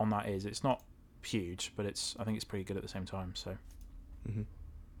speed on that is. It's not huge, but I think it's pretty good at the same time. So,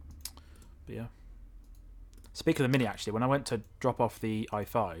 but yeah. Speaking of the Mini, actually, when I went to drop off the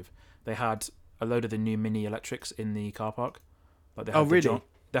i5, they had a load of the new Mini electrics in the car park. Like they had really?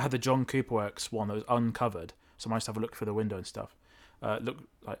 They had the John Cooper Works one that was uncovered, so I managed to have a look through the window and stuff. Looked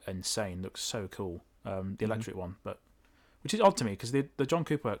like insane. Looks so cool. The electric one, which is odd to me because the John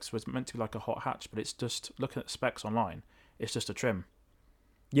Cooper Works was meant to be like a hot hatch, but it's just looking at specs online. It's just a trim.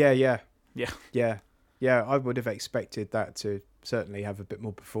 Yeah. I would have expected that to certainly have a bit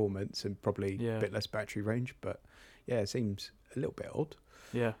more performance and probably a bit less battery range, but it seems a little bit odd.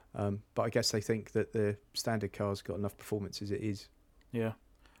 Yeah. But I guess they think that the standard car's got enough performance as it is. Yeah.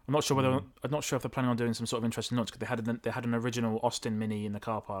 I'm not sure if they're planning on doing some sort of interesting launch, because they had an original Austin Mini in the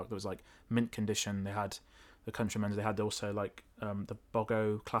car park that was like mint condition. They had the Countryman's. They had also like the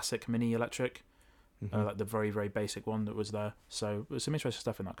Bogo Classic Mini Electric, like the very, very basic one that was there. So there's some interesting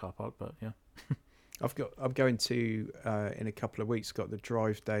stuff in that car park. But yeah. I'm going to in a couple of weeks. Got the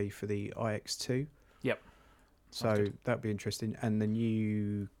drive day for the iX2. Yep. So that'd be interesting, and the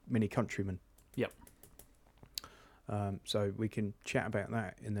new Mini Countryman. Yep. So we can chat about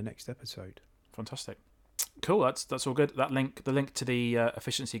that in the next episode. Fantastic. Cool. That's all good. The link to the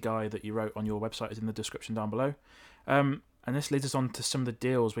efficiency guide that you wrote on your website is in the description down below. And this leads us on to some of the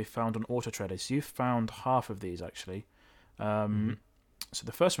deals we found on Auto Trader. So you found half of these actually. So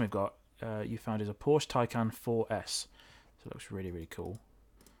the first one we've got. You found is a Porsche Taycan 4S. So it looks really, really cool.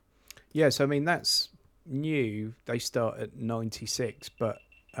 Yeah, so I mean, that's new. They start at 96, but...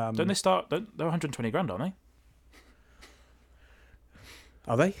 Don't they start... They're 120 grand, aren't they?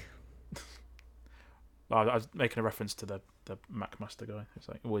 Are they? Well, I was making a reference to the MacMaster guy. It's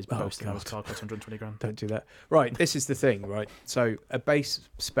like always boasting his car costs 120 grand. Don't do that. Right, this is the thing, right? So a base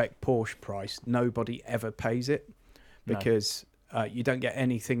spec Porsche price, nobody ever pays it because you don't get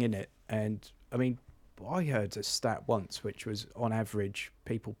anything in it. And I mean, I heard a stat once, which was on average,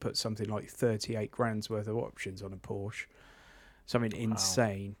 people put something like 38 grand's worth of options on a Porsche. Something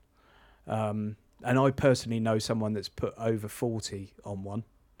insane. and I personally know someone that's put over 40 on one.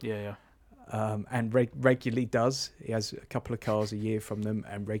 Yeah. And regularly does. He has a couple of cars a year from them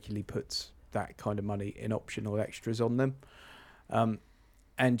and regularly puts that kind of money in optional extras on them.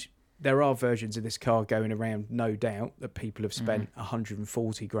 And there are versions of this car going around, no doubt, that people have spent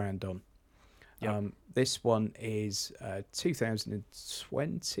 140 grand on. Yep. This one is a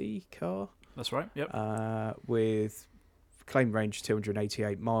 2020 car. That's right. Yep. With claim range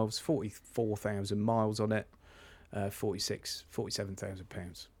 288 miles, 44,000 miles on it, 47,000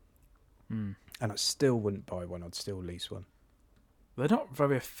 pounds. And I still wouldn't buy one. I'd still lease one. They're not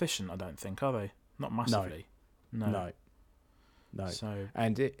very efficient, I don't think, are they? Not massively. No. So,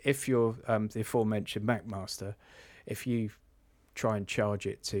 and if you're the aforementioned MacMaster, if you try and charge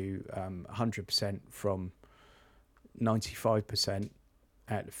it to 100% from 95%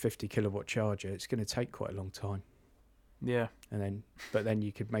 at a 50 kilowatt charger, it's going to take quite a long time. Yeah. But then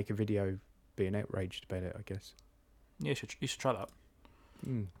you could make a video being outraged about it, I guess. Yeah, you should try that.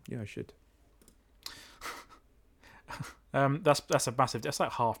 Yeah, I should. That's a massive. That's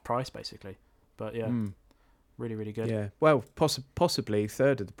like half price basically, but yeah, really really good. Yeah, well, possibly a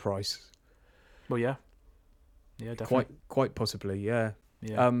third of the price. Well, yeah, definitely. Quite possibly, yeah.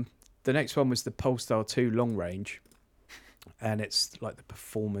 Yeah. The next one was the Polestar 2 long range, and it's like the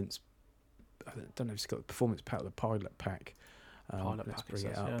performance. I don't know if it's got the performance pack or the pilot pack. Let's bring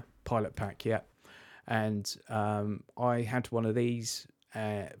it up. Yeah. Pilot pack, yeah. And I had one of these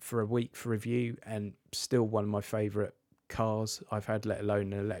for a week for review, and still one of my favourite cars I've had, let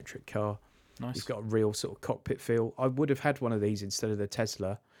alone an electric car. Nice. It's got a real sort of cockpit feel. I would have had one of these instead of the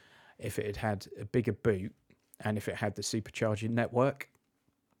Tesla if it had had a bigger boot and if it had the supercharging network.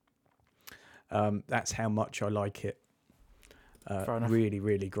 That's how much I like it. Fair enough. Really,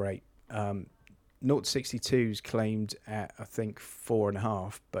 really great. 0-62's claimed at, I think,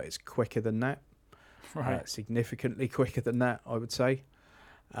 4.5, but it's quicker than that. Right. Significantly quicker than that, I would say.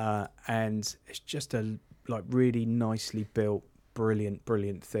 And it's just a really nicely built,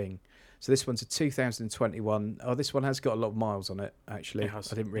 brilliant thing. So this one's a 2021. Oh, this one has got a lot of miles on it, actually. It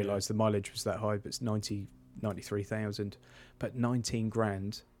has, I didn't realise the mileage was that high, but it's 93,000. But 19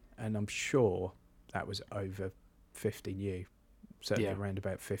 grand, and I'm sure that was over 50 new. Certainly around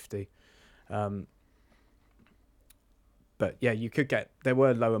about 50. But yeah, you could get, there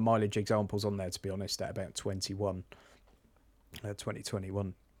were lower mileage examples on there, to be honest, at about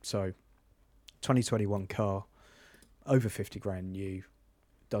 2021. So 2021 car, over 50 grand new,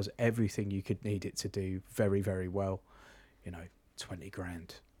 does everything you could need it to do very, very well. 20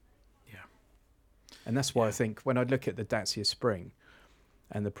 grand. Yeah. And that's why I think when I look at the Dacia Spring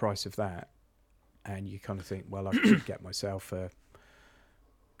and the price of that, and you kind of think, well, I could get myself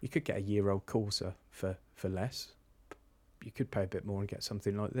you could get a year-old Corsa for less. You could pay a bit more and get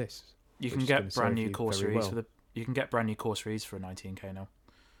something like this. You can get brand new Corsa You can get brand new Corsa E's for 19k now.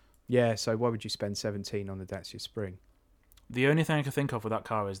 Yeah, so why would you spend 17 on the Dacia Spring? The only thing I can think of with that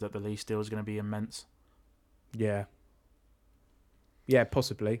car is that the lease deal is going to be immense. Yeah. Yeah,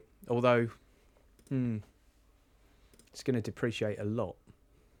 possibly. Although, it's going to depreciate a lot.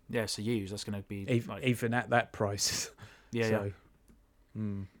 Yeah, so used, that's going to be... Even at that price. Yeah.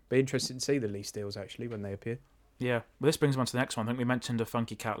 Be interested to see the lease deals, actually, when they appear. Yeah. Well, this brings me on to the next one. I think we mentioned a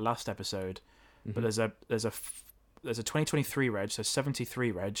Funky Cat last episode, but there's a 2023 reg, so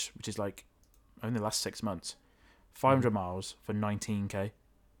 73 reg, which is like only the last 6 months, 500 miles for 19k.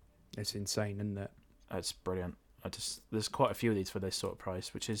 It's insane, isn't it? It's brilliant. There's quite a few of these for this sort of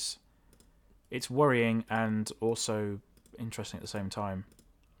price, which it's worrying and also interesting at the same time.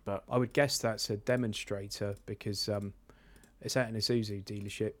 But I would guess that's a demonstrator because it's at an Isuzu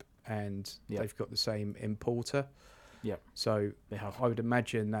dealership and they've got the same importer. Yeah. So they have. I would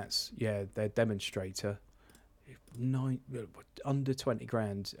imagine that's their demonstrator. Under 20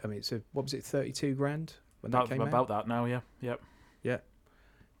 grand. I mean, it's what was it, 32 grand when that came out? About that now, yeah. Yep.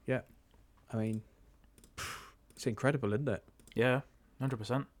 Yeah. I mean, it's incredible, isn't it? Yeah,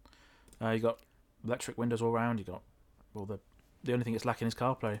 100%. You got electric windows all around. You got the only thing it's lacking is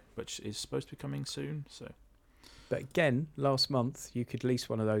CarPlay, which is supposed to be coming soon. So, but again, last month you could lease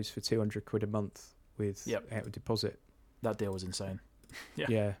one of those for 200 quid a month without a deposit. That deal was insane.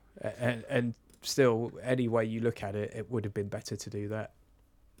 Yeah, and still, any way you look at it, it would have been better to do that.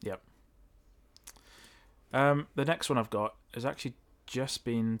 Yep. The next one I've got has actually just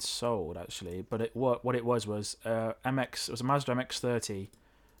been sold, actually, but what it was MX. It was a Mazda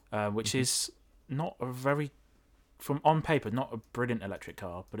MX-30, which is not a very, from on paper, not a brilliant electric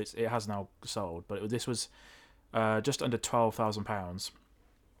car, but it has now sold. But this was just under £12,000,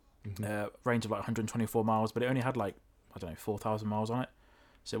 range of like 124 miles, but it only had 4,000 miles on it.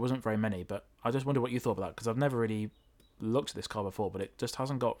 so it wasn't very many. But I just wonder what you thought about that, because I've never really looked at this car before, but it just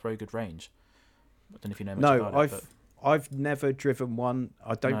hasn't got very good range. I don't know if you know much No, about it. I've never driven one.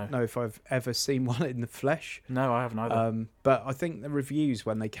 I don't No. know if I've ever seen one in the flesh. No, I haven't either. But I think the reviews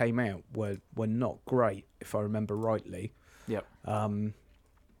when they came out were not great, if I remember rightly. Yep.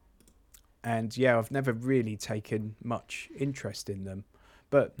 And yeah, I've never really taken much interest in them.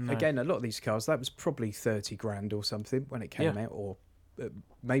 But No. again, a lot of these cars, that was probably 30 grand or something when it came out, or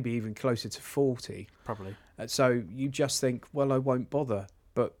maybe even closer to 40. Probably. So you just think, well, I won't bother.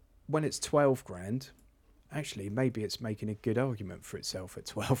 But when it's 12 grand, actually, maybe it's making a good argument for itself at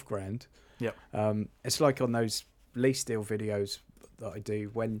 12 grand. Yep. It's like on those lease deal videos that I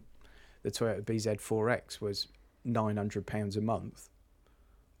do when the Toyota BZ4X was £900 a month.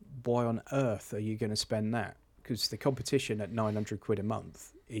 Why on earth are you going to spend that? Because the competition at 900 quid a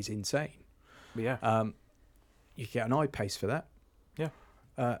month is insane. Yeah. You get an iPace for that. Yeah.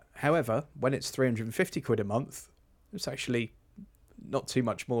 However, when it's 350 quid a month, it's actually not too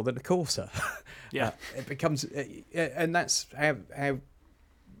much more than a Corsa. Yeah. It becomes, and that's how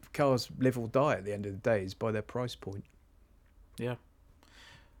cars live or die at the end of the day, is by their price point. Yeah.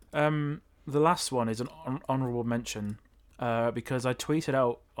 The last one is an honourable mention, because I tweeted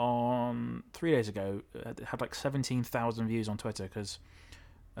out on 3 days ago. It had like 17,000 views on Twitter, because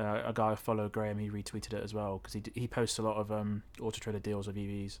a guy I follow, Graham, he retweeted it as well, because he posts a lot of Auto Trader deals of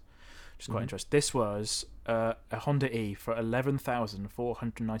EVs, which is quite interesting. This was a Honda E for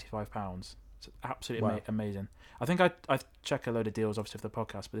 £11,495. It's absolutely amazing. I think I check a load of deals obviously for the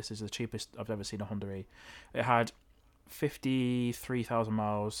podcast, but this is the cheapest I've ever seen a Honda E. It had 53,000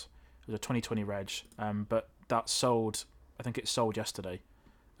 miles. It was a 2020 reg, but that sold. I think it sold yesterday.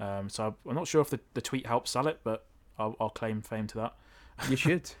 So I'm not sure if the tweet helped sell it, but I'll claim fame to that. You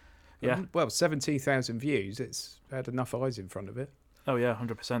should. Yeah. Well, 17,000 views. It's had enough eyes in front of it. Oh yeah,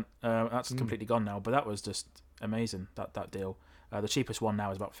 100%. That's completely gone now, but that was just amazing. That deal. The cheapest one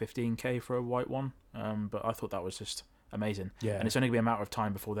now is about 15k for a white one. But I thought that was just amazing. Yeah. And it's only gonna be a matter of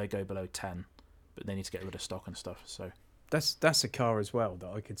time before they go below 10. But they need to get rid of stock and stuff. So that's a car as well that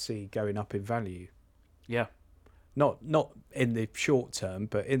I could see going up in value. yeah. Not in the short term,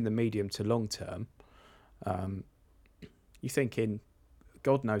 but in the medium to long term. You think in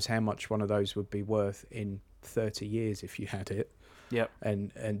God knows how much one of those would be worth in 30 years if you had it. Yep.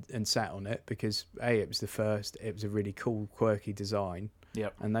 And sat on it, because it was the first. It was a really cool, quirky design.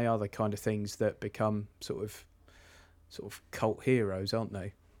 Yep. And they are the kind of things that become sort of cult heroes, aren't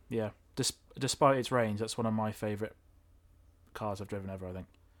they? Yeah. Despite its range, that's one of my favourite cars I've driven ever, I think.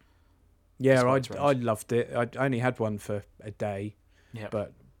 Yeah, I loved it. I only had one for a day,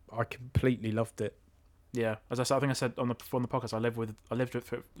 but I completely loved it. Yeah, as I said, I think I said on the podcast, I lived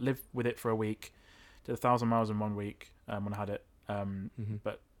with it for a week, did 1,000 miles in 1 week when I had it.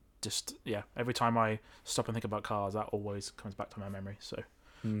 But just every time I stop and think about cars, that always comes back to my memory. So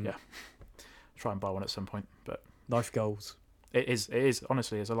yeah, try and buy one at some point. But life goals. It is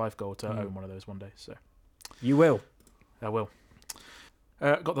honestly, it's a life goal to own one of those one day. So you will. I will.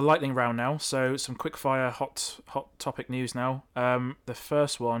 Got the lightning round now, so some quick fire hot topic news now. The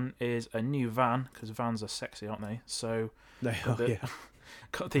first one is a new van, because vans are sexy, aren't they? So They are, yeah.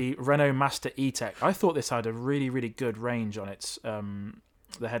 Got the Renault Master E-Tech. I thought this had a really, really good range on its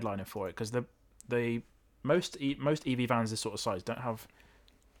the headliner for it, because the most EV vans this sort of size don't have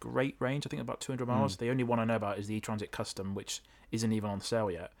great range. I think about 200 miles. The only one I know about is the E-Transit Custom, which isn't even on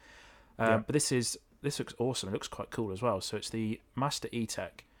sale yet. But this looks awesome. It looks quite cool as well. So it's the Master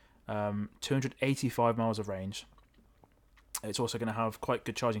E-Tech, 285 miles of range. It's also going to have quite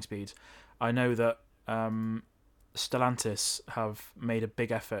good charging speeds. I know that Stellantis have made a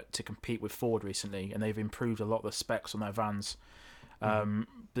big effort to compete with Ford recently, and they've improved a lot of the specs on their vans.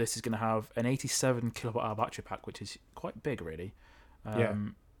 This is going to have an 87 kilowatt hour battery pack, which is quite big, really.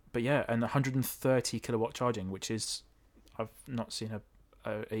 But yeah, and 130 kilowatt charging, which is, I've not seen a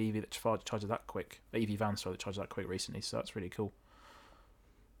EV that charges that quick. EV van, sorry, that charges that quick recently. So that's really cool.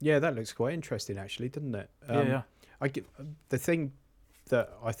 Yeah, that looks quite interesting, actually, doesn't it? Yeah. The thing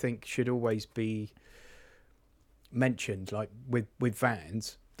that I think should always be mentioned, like with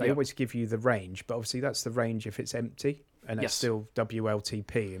vans, they always give you the range, but obviously that's the range if it's empty, and it's still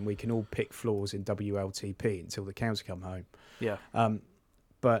WLTP, and we can all pick flaws in WLTP until the cows come home. Yeah.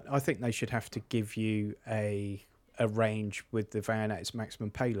 But I think they should have to give you a range with the van at its maximum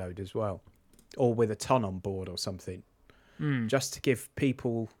payload as well, or with a ton on board or something, just to give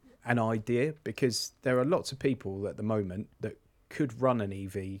people an idea, because there are lots of people at the moment that could run an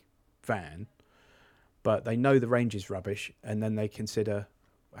EV van, but they know the range is rubbish, and then they consider,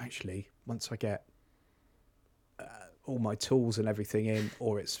 actually, once I get all my tools and everything in,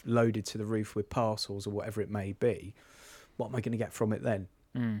 or it's loaded to the roof with parcels or whatever it may be, what am I going to get from it then?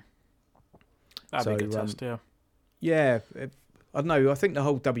 That'd be a good So, test, yeah. Yeah, I don't know. I think the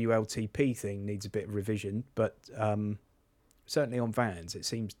whole WLTP thing needs a bit of revision, but certainly on vans, it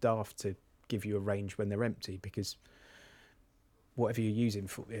seems daft to give you a range when they're empty, because whatever you're using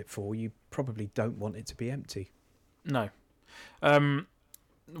it for, you probably don't want it to be empty. No.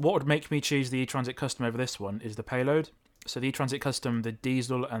 What would make me choose the E-Transit Custom over this one is the payload. So the E-Transit Custom, the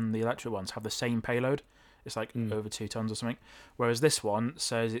diesel and the electric ones have the same payload. It's like over 2 tons or something. Whereas this one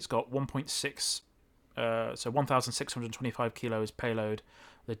says it's got 1.6, so 1,625 kilos payload.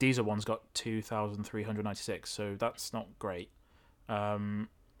 The diesel one's got 2,396, so that's not great.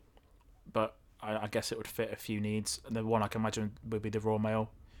 But I guess it would fit a few needs. And the one I can imagine would be the Royal Mail.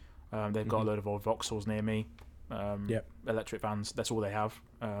 They've got a load of old Vauxhalls near me. Electric vans, that's all they have.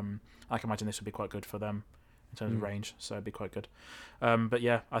 I can imagine this would be quite good for them in terms of range, so it'd be quite good. But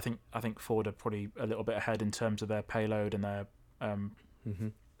yeah, I think Ford are probably a little bit ahead in terms of their payload and their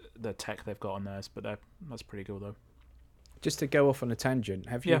the tech they've got on theirs, but that's pretty cool though. Just to go off on a tangent,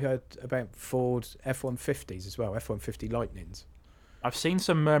 have you heard about Ford F-150s as well, F-150 Lightnings? I've seen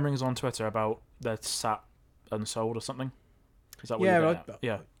some murmurings on Twitter about they're sat unsold or something. Is that what you're getting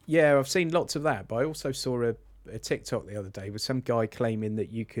at? Yeah, I've seen lots of that, but I also saw a TikTok the other day with some guy claiming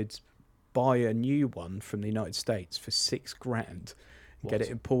that you could buy a new one from the United States for $6,000 and get it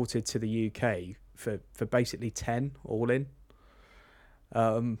imported to the UK for basically 10 all in,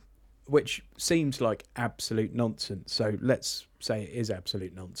 which seems like absolute nonsense. So let's say it is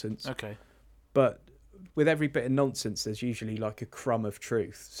absolute nonsense. Okay. But with every bit of nonsense, there's usually like a crumb of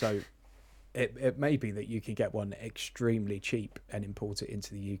truth. So it may be that you could get one extremely cheap and import it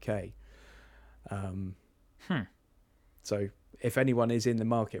into the UK. So if anyone is in the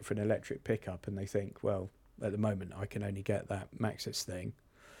market for an electric pickup and they think, well, at the moment I can only get that Maxus thing,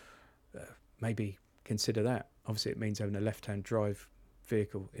 maybe consider that. Obviously, it means having a left-hand drive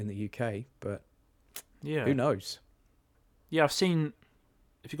vehicle in the UK, but who knows? Yeah, I've seen.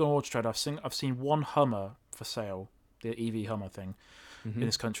 If you go on Auto Trader, I've seen one Hummer for sale, the EV Hummer thing, in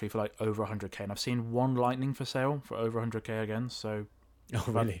this country for like over 100k, and I've seen one Lightning for sale for over 100k again. So,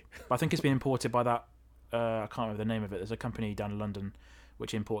 really? But I think it's been imported by that. I can't remember the name of it. There's a company down in London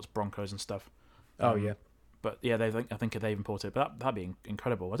which imports Broncos and stuff. But yeah, I think they've imported it. But that'd be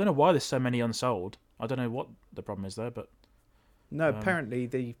incredible. I don't know why there's so many unsold. I don't know what the problem is there, but no. Apparently,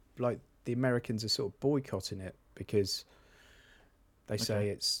 the Americans are sort of boycotting it because they say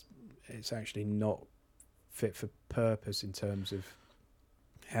it's actually not fit for purpose in terms of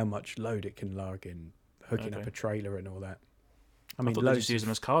how much load it can lug and hooking up a trailer and all that. I mean, they just use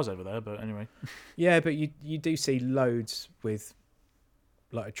them as cars over there, but anyway. Yeah, but you do see loads with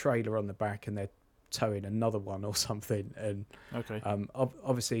like a trailer on the back and they're towing another one or something. And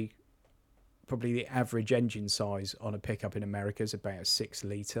obviously, probably the average engine size on a pickup in America is about a 6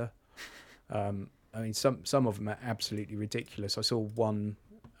 litre. I mean, some of them are absolutely ridiculous. I saw one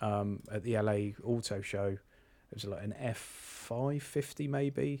at the LA Auto Show. It was like an F550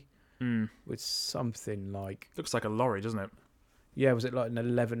 maybe, with something like... Looks like a lorry, doesn't it? Yeah, was it like an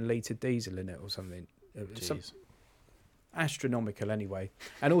 11 litre diesel in it or something? Jeez. Astronomical anyway.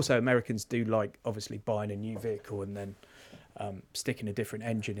 And also Americans do like obviously buying a new vehicle and then sticking a different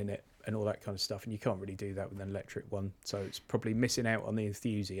engine in it and all that kind of stuff, and you can't really do that with an electric one. So it's probably missing out on the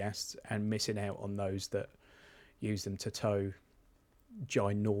enthusiasts and missing out on those that use them to tow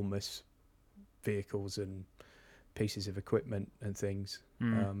ginormous vehicles and pieces of equipment and things.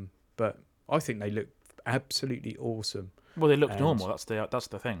 But I think they look absolutely awesome. Well, they look normal. That's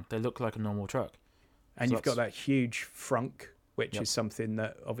the thing. They look like a normal truck. And so you've got that huge frunk, which is something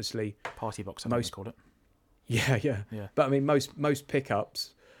that obviously party box, I think they call it. Yeah. But I mean, most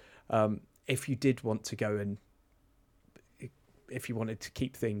pickups, if you did want to go and if you wanted to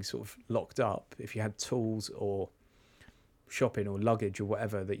keep things sort of locked up, if you had tools or shopping or luggage or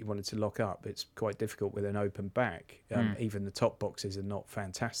whatever that you wanted to lock up, it's quite difficult with an open back. Even the top boxes are not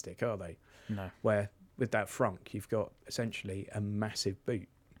fantastic, are they? No. Where with that frunk, you've got essentially a massive boot.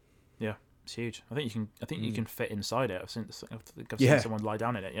 Yeah, it's huge. I think you can fit inside it. I've seen someone lie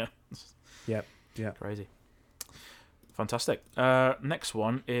down in it. Yeah. Yeah. Crazy. Fantastic. Next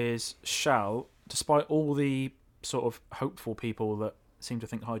one is Shell. Despite all the sort of hopeful people that seem to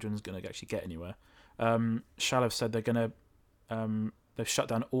think hydrogen's going to actually get anywhere, Shell have said they're going to they've shut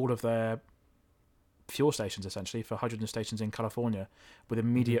down all of their fuel stations essentially for hydrogen stations in California with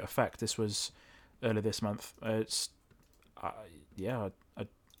immediate effect. This was earlier this month. I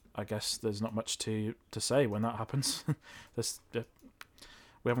guess there's not much to say when that happens.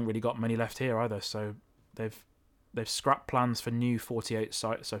 We haven't really got many left here either, so they've they've scrapped plans for new 48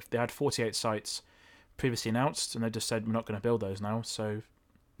 sites. So they had 48 sites previously announced, and they just said we're not going to build those now. So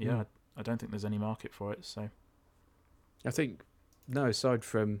yeah, I don't think there's any market for it. So I think no, aside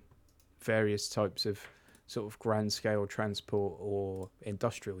from various types of sort of grand scale transport or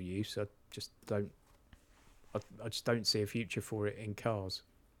industrial use, I just don't. I just don't see a future for it in cars,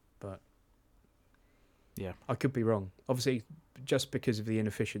 but yeah, I could be wrong. Obviously, just because of the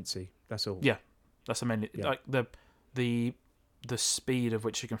inefficiency. That's all. yeah, that's the main. Yeah. Like the speed of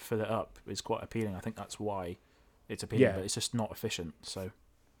which you can fill it up is quite appealing. I think that's why it's appealing, Yeah. but it's just not efficient. So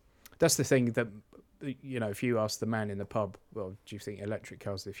That's the thing that, you know, if you ask the man in the pub, well, do you think electric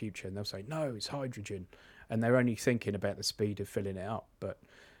cars are the future? And they'll say, no, it's hydrogen. And they're only thinking about the speed of filling it up. But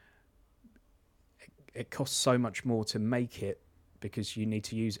it costs so much more to make it because you need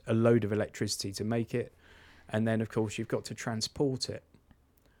to use a load of electricity to make it. And then, of course, you've got to transport it,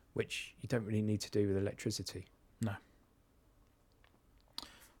 which you don't really need to do with electricity. no.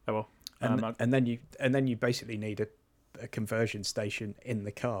 Oh well. And then you basically need a conversion station in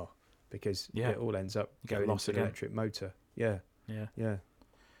the car because Yeah. it all ends up Get going lost into an again. electric motor. Yeah, Yeah. yeah.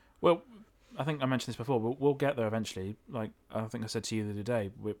 Well, I think I mentioned this before. We'll get there eventually. Like I think I said to you the other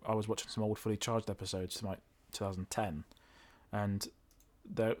day, I was watching some old fully charged episodes from like 2010, and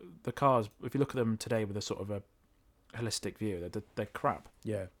the cars. If you look at them today with a sort of a holistic view, they're crap.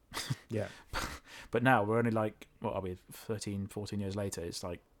 Yeah, yeah, But now we're only like, what are we, 13, 14 years later? It's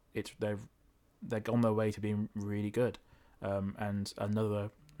like they're on their way to being really good. And another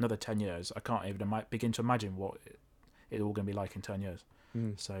 10 years, I can't even begin to imagine what it's all going to be like in 10 years.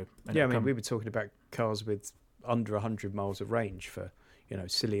 So yeah. I mean, we were talking about cars with under 100 miles of range for, you know,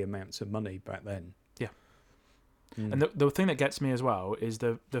 silly amounts of money back then. Yeah. And the thing that gets me as well is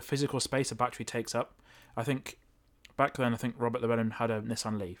the physical space a battery takes up. I think back then, Robert Llewellyn had a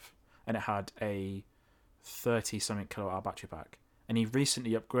Nissan Leaf, and it had a 30-something kilowatt-hour battery pack. And he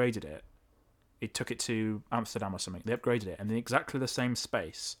recently upgraded it. He took it to Amsterdam or something. They upgraded it, and in exactly the same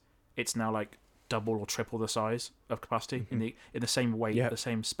space, it's now like double or triple the size of capacity in the same weight, the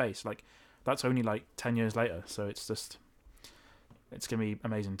same space. Like that's only like 10 years later. So it's gonna be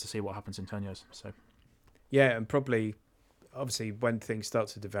amazing to see what happens in 10 years. So yeah, and probably, obviously, when things start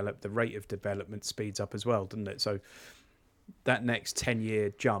to develop, the rate of development speeds up as well, doesn't it? So that next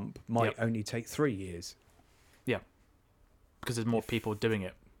 10-year jump might only take 3 years. Yeah, because there's more people doing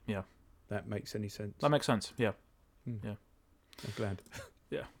it. Yeah, that makes any sense. That makes sense. Yeah, yeah. I'm glad.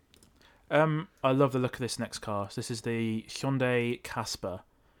 Yeah. I love the look of this next car. This is the Hyundai Casper.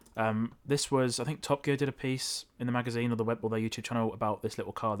 This was, I think, Top Gear did a piece in the magazine or their YouTube channel about this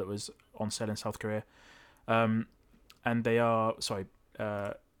little car that was on sale in South Korea. And they are, South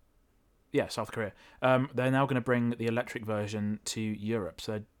Korea. They're now going to bring the electric version to Europe.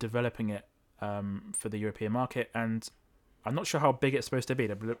 So they're developing it for the European market. And I'm not sure how big it's supposed to be,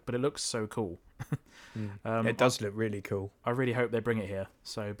 but it looks so cool. It does look really cool. I really hope they bring it here.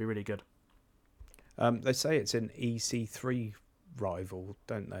 So it'd be really good. They say it's an EC3 rival,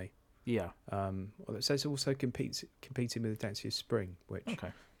 don't they? Yeah. Well, it says also competing with the Dacia Spring, which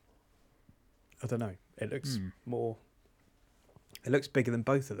I don't know. It looks more. It looks bigger than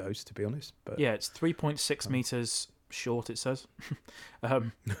both of those, to be honest. But yeah, it's 3.6 meters short. It says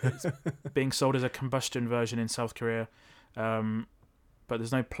it's being sold as a combustion version in South Korea, but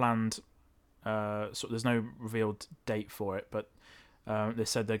there's no planned. There's no revealed date for it, but they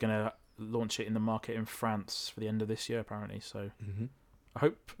said they're going to launch it in the market in France for the end of this year, apparently. So I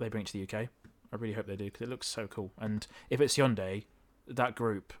hope they bring it to the UK. I really hope they do because it looks so cool. And if it's Hyundai, that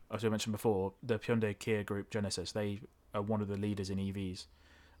group, as I mentioned before, the Hyundai Kia Group Genesis, they are one of the leaders in EVs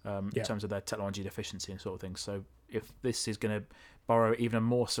in terms of their technology and efficiency and sort of things. So if this is going to borrow even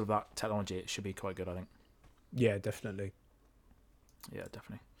more sort of that technology, it should be quite good, I think. Yeah, definitely. Yeah,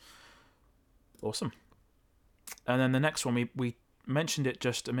 definitely. Awesome. And then the next one, we mentioned it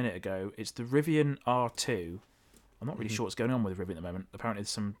just a minute ago. It's the Rivian R2. I'm not really sure what's going on with Rivian at the moment. Apparently there's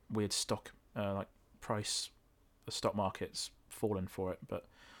some weird stock, price, the stock market's fallen for it, but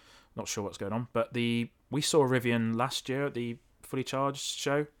not sure what's going on. But we saw Rivian last year at the Fully Charged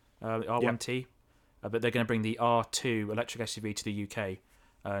show, the R1T, but they're going to bring the R2 electric SUV to the UK,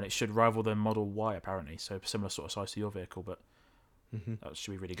 and it should rival the Model Y apparently, so similar sort of size to your vehicle, but that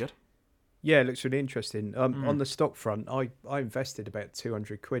should be really good. Yeah, it looks really interesting. On the stock front, I invested about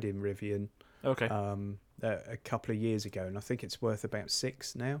 200 quid in Rivian. Okay. A couple of years ago, and I think it's worth about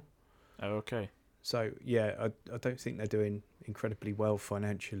 6 now. Okay. So yeah, I don't think they're doing incredibly well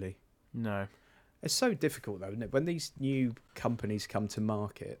financially. No. It's so difficult though, isn't it? When these new companies come to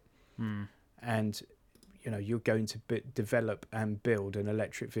market, and you know you're going to develop and build an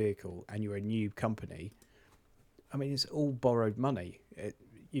electric vehicle, and you're a new company. I mean, it's all borrowed money.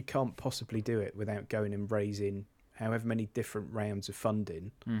 You can't possibly do it without going and raising however many different rounds of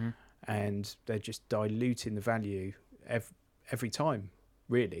funding, and they're just diluting the value every time,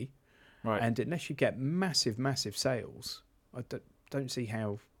 really. Right. And unless you get massive, massive sales, I don't see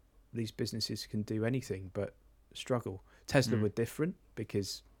how these businesses can do anything but struggle. Tesla were different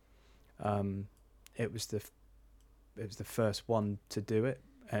because it was the first one to do it,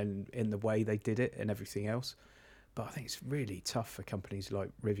 and in the way they did it and everything else. But I think it's really tough for companies like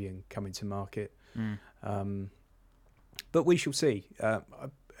Rivian coming to market. But we shall see.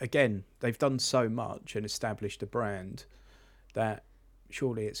 Again, they've done so much and established a brand that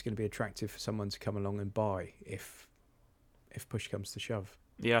surely it's going to be attractive for someone to come along and buy if push comes to shove.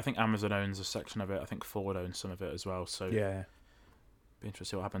 Yeah, I think Amazon owns a section of it. I think Ford owns some of it as well. So yeah, be interested to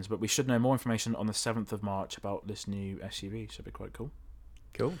see what happens. But we should know more information on the 7th of March about this new SUV. Should be quite cool.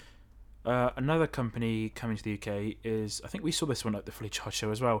 Cool. Another company coming to the UK is, I think we saw this one at the Fully Charged show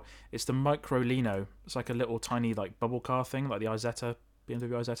as well. It's the Microlino. It's like a little tiny like bubble car thing, like the Isetta,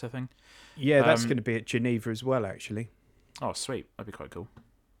 BMW Isetta thing. Yeah, that's going to be at Geneva as well, actually. Oh, sweet. That'd be quite cool.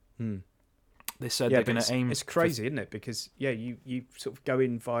 Hmm. They said they're going to aim... It's crazy, isn't it? Because, you sort of go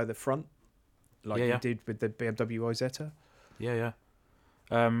in via the front, like you did with the BMW Isetta. Yeah.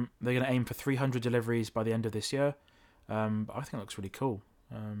 They're going to aim for 300 deliveries by the end of this year. But I think it looks really cool.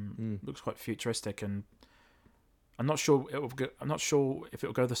 Looks quite futuristic, and I'm not sure if it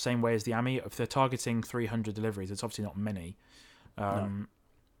will go the same way as the Ami. If they're targeting 300 deliveries, it's obviously not many. No.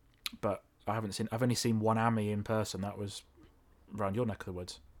 But I've only seen one Ami in person. That was around your neck of the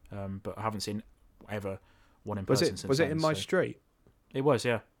woods. But I haven't seen ever one in person since. Was it in my street? It was,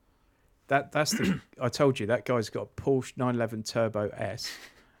 yeah. That's the. I told you that guy's got a Porsche 911 Turbo S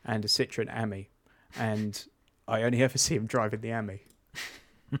and a Citroen Ami, and I only ever see him driving the Ami.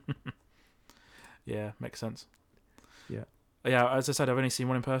 Yeah, makes sense. Yeah, as I said, I've only seen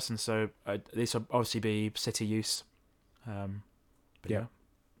one in person, so this will obviously be city use. But yeah,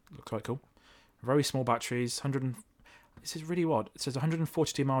 looks quite cool. Very small batteries. This is really odd. It says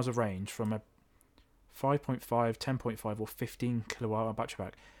 142 miles of range from a 5.5, 10.5, or 15 kilowatt hour battery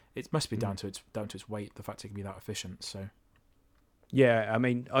pack. It must be down to its weight. The fact it can be that efficient. So yeah, I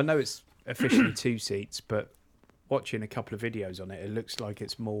mean, I know it's officially 2 seats, but watching a couple of videos on it, it looks like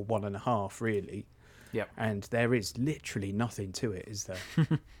it's more 1.5, really. Yeah. And there is literally nothing to it, is there?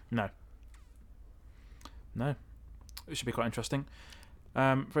 No. It should be quite interesting.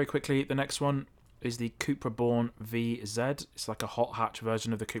 Very quickly, the next one is the Cupra Born VZ. It's like a hot hatch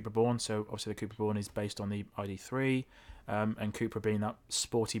version of the Cupra Born. So obviously the Cupra Born is based on the ID3, and Cupra being that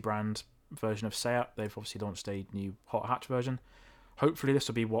sporty brand version of Seat, they've obviously launched a new hot hatch version. Hopefully this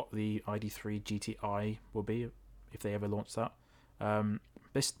will be what the ID3 GTI will be if they ever launch that.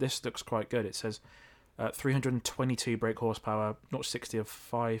 This looks quite good. It says 322 brake horsepower, 0-60 of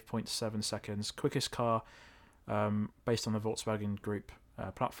 5.7 seconds, quickest car based on the Volkswagen Group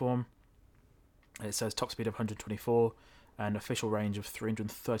platform. It says top speed of 124 and official range of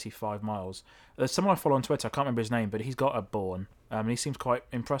 335 miles. There's someone I follow on Twitter, I can't remember his name, but he's got a Born, and he seems quite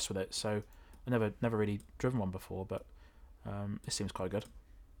impressed with it. So I've never really driven one before, but it seems quite good.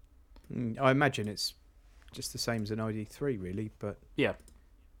 I imagine it's just the same as an ID3, really, but yeah.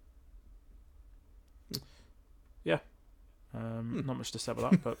 Not much to say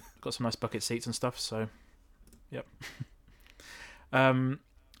about that, but got some nice bucket seats and stuff. So, yep. And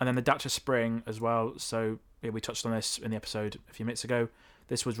then the Dacia Spring as well. So we touched on this in the episode a few minutes ago.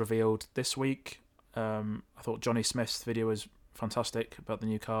 This was revealed this week. I thought Johnny Smith's video was fantastic about the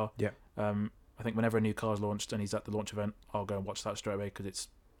new car. Yeah. I think whenever a new car is launched and he's at the launch event, I'll go and watch that straight away because it's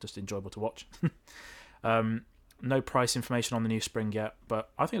just enjoyable to watch. No price information on the new Spring yet,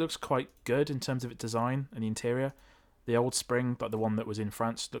 but I think it looks quite good in terms of its design and the interior. The old Spring, but the one that was in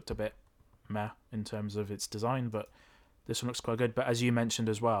France, looked a bit meh in terms of its design, but this one looks quite good. But as you mentioned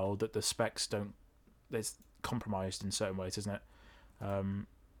as well, that the specs it's compromised in certain ways, isn't it?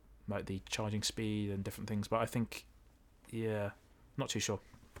 Like the charging speed and different things. But I think, not too sure.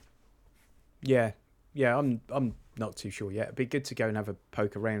 Yeah, I'm not too sure yet. It'd be good to go and have a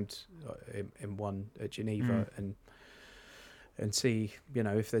poke around in one at Geneva and see,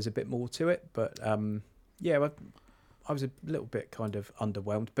 if there's a bit more to it. But I was a little bit kind of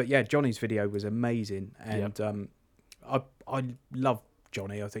underwhelmed. But yeah, Johnny's video was amazing, and I love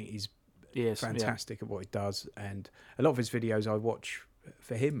Johnny. I think he's fantastic at what he does, and a lot of his videos I watch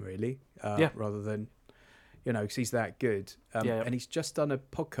for him really, rather than because he's that good. And he's just done a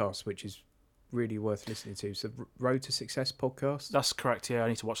podcast which is really worth listening to. So Road to Success podcast. That's correct. Yeah, I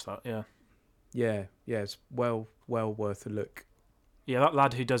need to watch that. Yeah. It's well worth a look. Yeah, that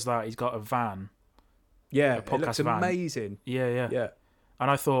lad who does that, he's got a van Yeah, a it podcast looks van. amazing. Yeah. Yeah.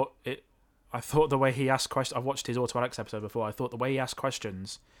 And I thought the way he asked questions. I've watched his Auto Alex episode before. I thought the way he asked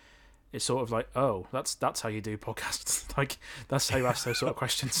questions, it's sort of like, oh, that's how you do podcasts. Like that's how you ask those sort of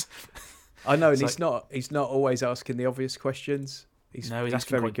questions. I know, and It's he's not always asking the obvious questions. He's asking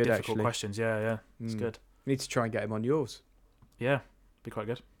very quite good, difficult actually. questions. Yeah, it's good. You need to try and get him on yours. Yeah, be quite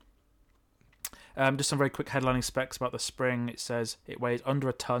good. Just some very quick headlining specs about the Spring. It says it weighs under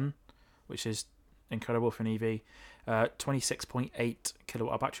a ton, which is incredible for an EV. 26.8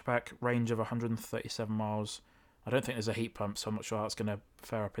 kilowatt battery pack, range of 137 miles. I don't think there's a heat pump, so I'm not sure how it's going to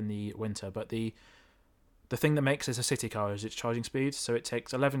fare up in the winter. But the thing that makes this a city car is its charging speed. So it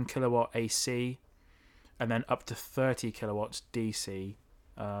takes 11 kilowatt AC and then up to 30 kilowatts DC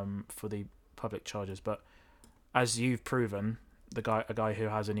for the public chargers. But as you've proven, a guy who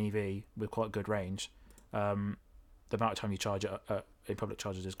has an EV with quite good range, the amount of time you charge it in public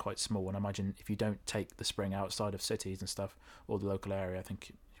chargers is quite small. And I imagine if you don't take the Spring outside of cities and stuff or the local area, I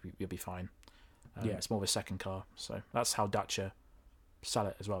think you'll be fine. It's more of a second car, so that's how Dacia sell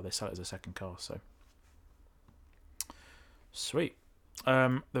it as well. They sell it as a second car. So sweet.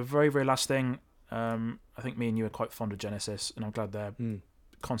 The very, very last thing, I think me and you are quite fond of Genesis, and I'm glad they're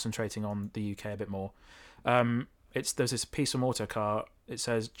concentrating on the UK a bit more. There's this piece from Autocar. It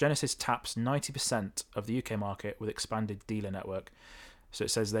says Genesis taps 90% of the UK market with expanded dealer network. So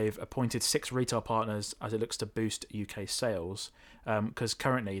it says they've appointed 6 retail partners as it looks to boost UK sales. Because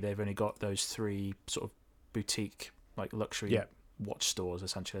currently they've only got those 3 sort of boutique, like luxury watch stores.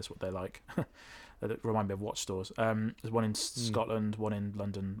 Essentially, that's what they're like. They remind me of watch stores. There's one in Scotland, one in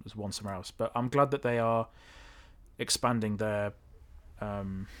London, there's one somewhere else. But I'm glad that they are expanding their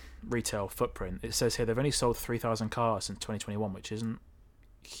retail footprint. It says here they've only sold 3,000 cars since 2021, which isn't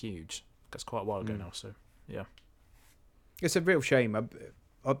huge. That's quite a while ago now. So yeah, it's a real shame.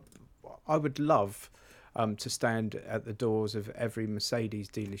 I would love to stand at the doors of every Mercedes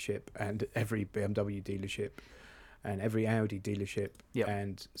dealership and every BMW dealership and every Audi dealership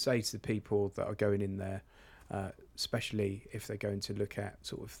and say to the people that are going in there, especially if they're going to look at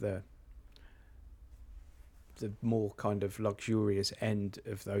sort of the more kind of luxurious end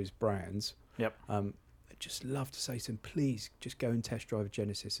of those brands. I'd just love to say to them, please just go and test drive a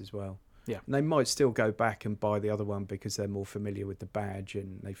Genesis as well. And they might still go back and buy the other one because they're more familiar with the badge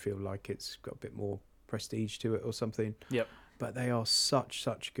and they feel like it's got a bit more prestige to it or something. But they are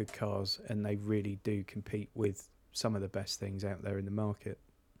such good cars, and they really do compete with some of the best things out there in the market.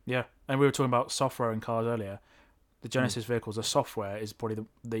 And we were talking about software in cars earlier. The Genesis vehicles, the software is probably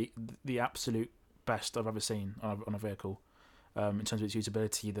the absolute best I've ever seen on a vehicle, in terms of its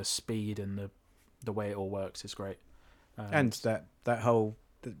usability, the speed, and the way it all works is great. And that whole,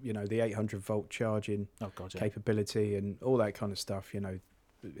 the 800 volt charging capability and all that kind of stuff,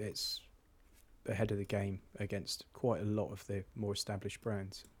 it's ahead of the game against quite a lot of the more established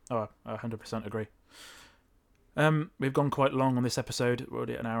brands. I 100% agree. We've gone quite long on this episode. We're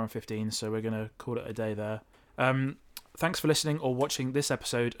already at 1 hour and 15, so we're going to call it a day there. Thanks for listening or watching this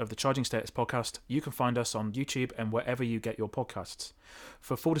episode of the Charging Status podcast. You can find us on YouTube and wherever you get your podcasts.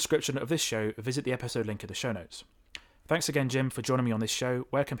 For a full description of this show, visit the episode link in the show notes. Thanks again, Jim, for joining me on this show.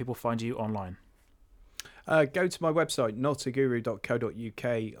 Where can people find you online? Go to my website,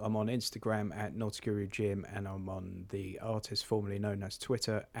 naughtaguru.co.uk. I'm on Instagram at naughtagurujim, and I'm on the artist formerly known as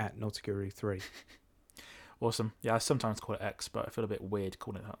Twitter at naughtaguru3. Awesome. Yeah, I sometimes call it X, but I feel a bit weird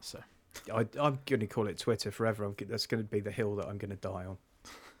calling it that, so... I'm going to call it Twitter forever. That's going to be the hill that I'm going to die on.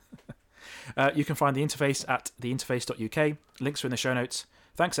 You can find the interface at theinterface.uk. Links are in the show notes.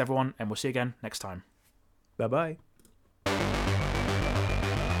 Thanks, everyone, and we'll see you again next time. Bye-bye.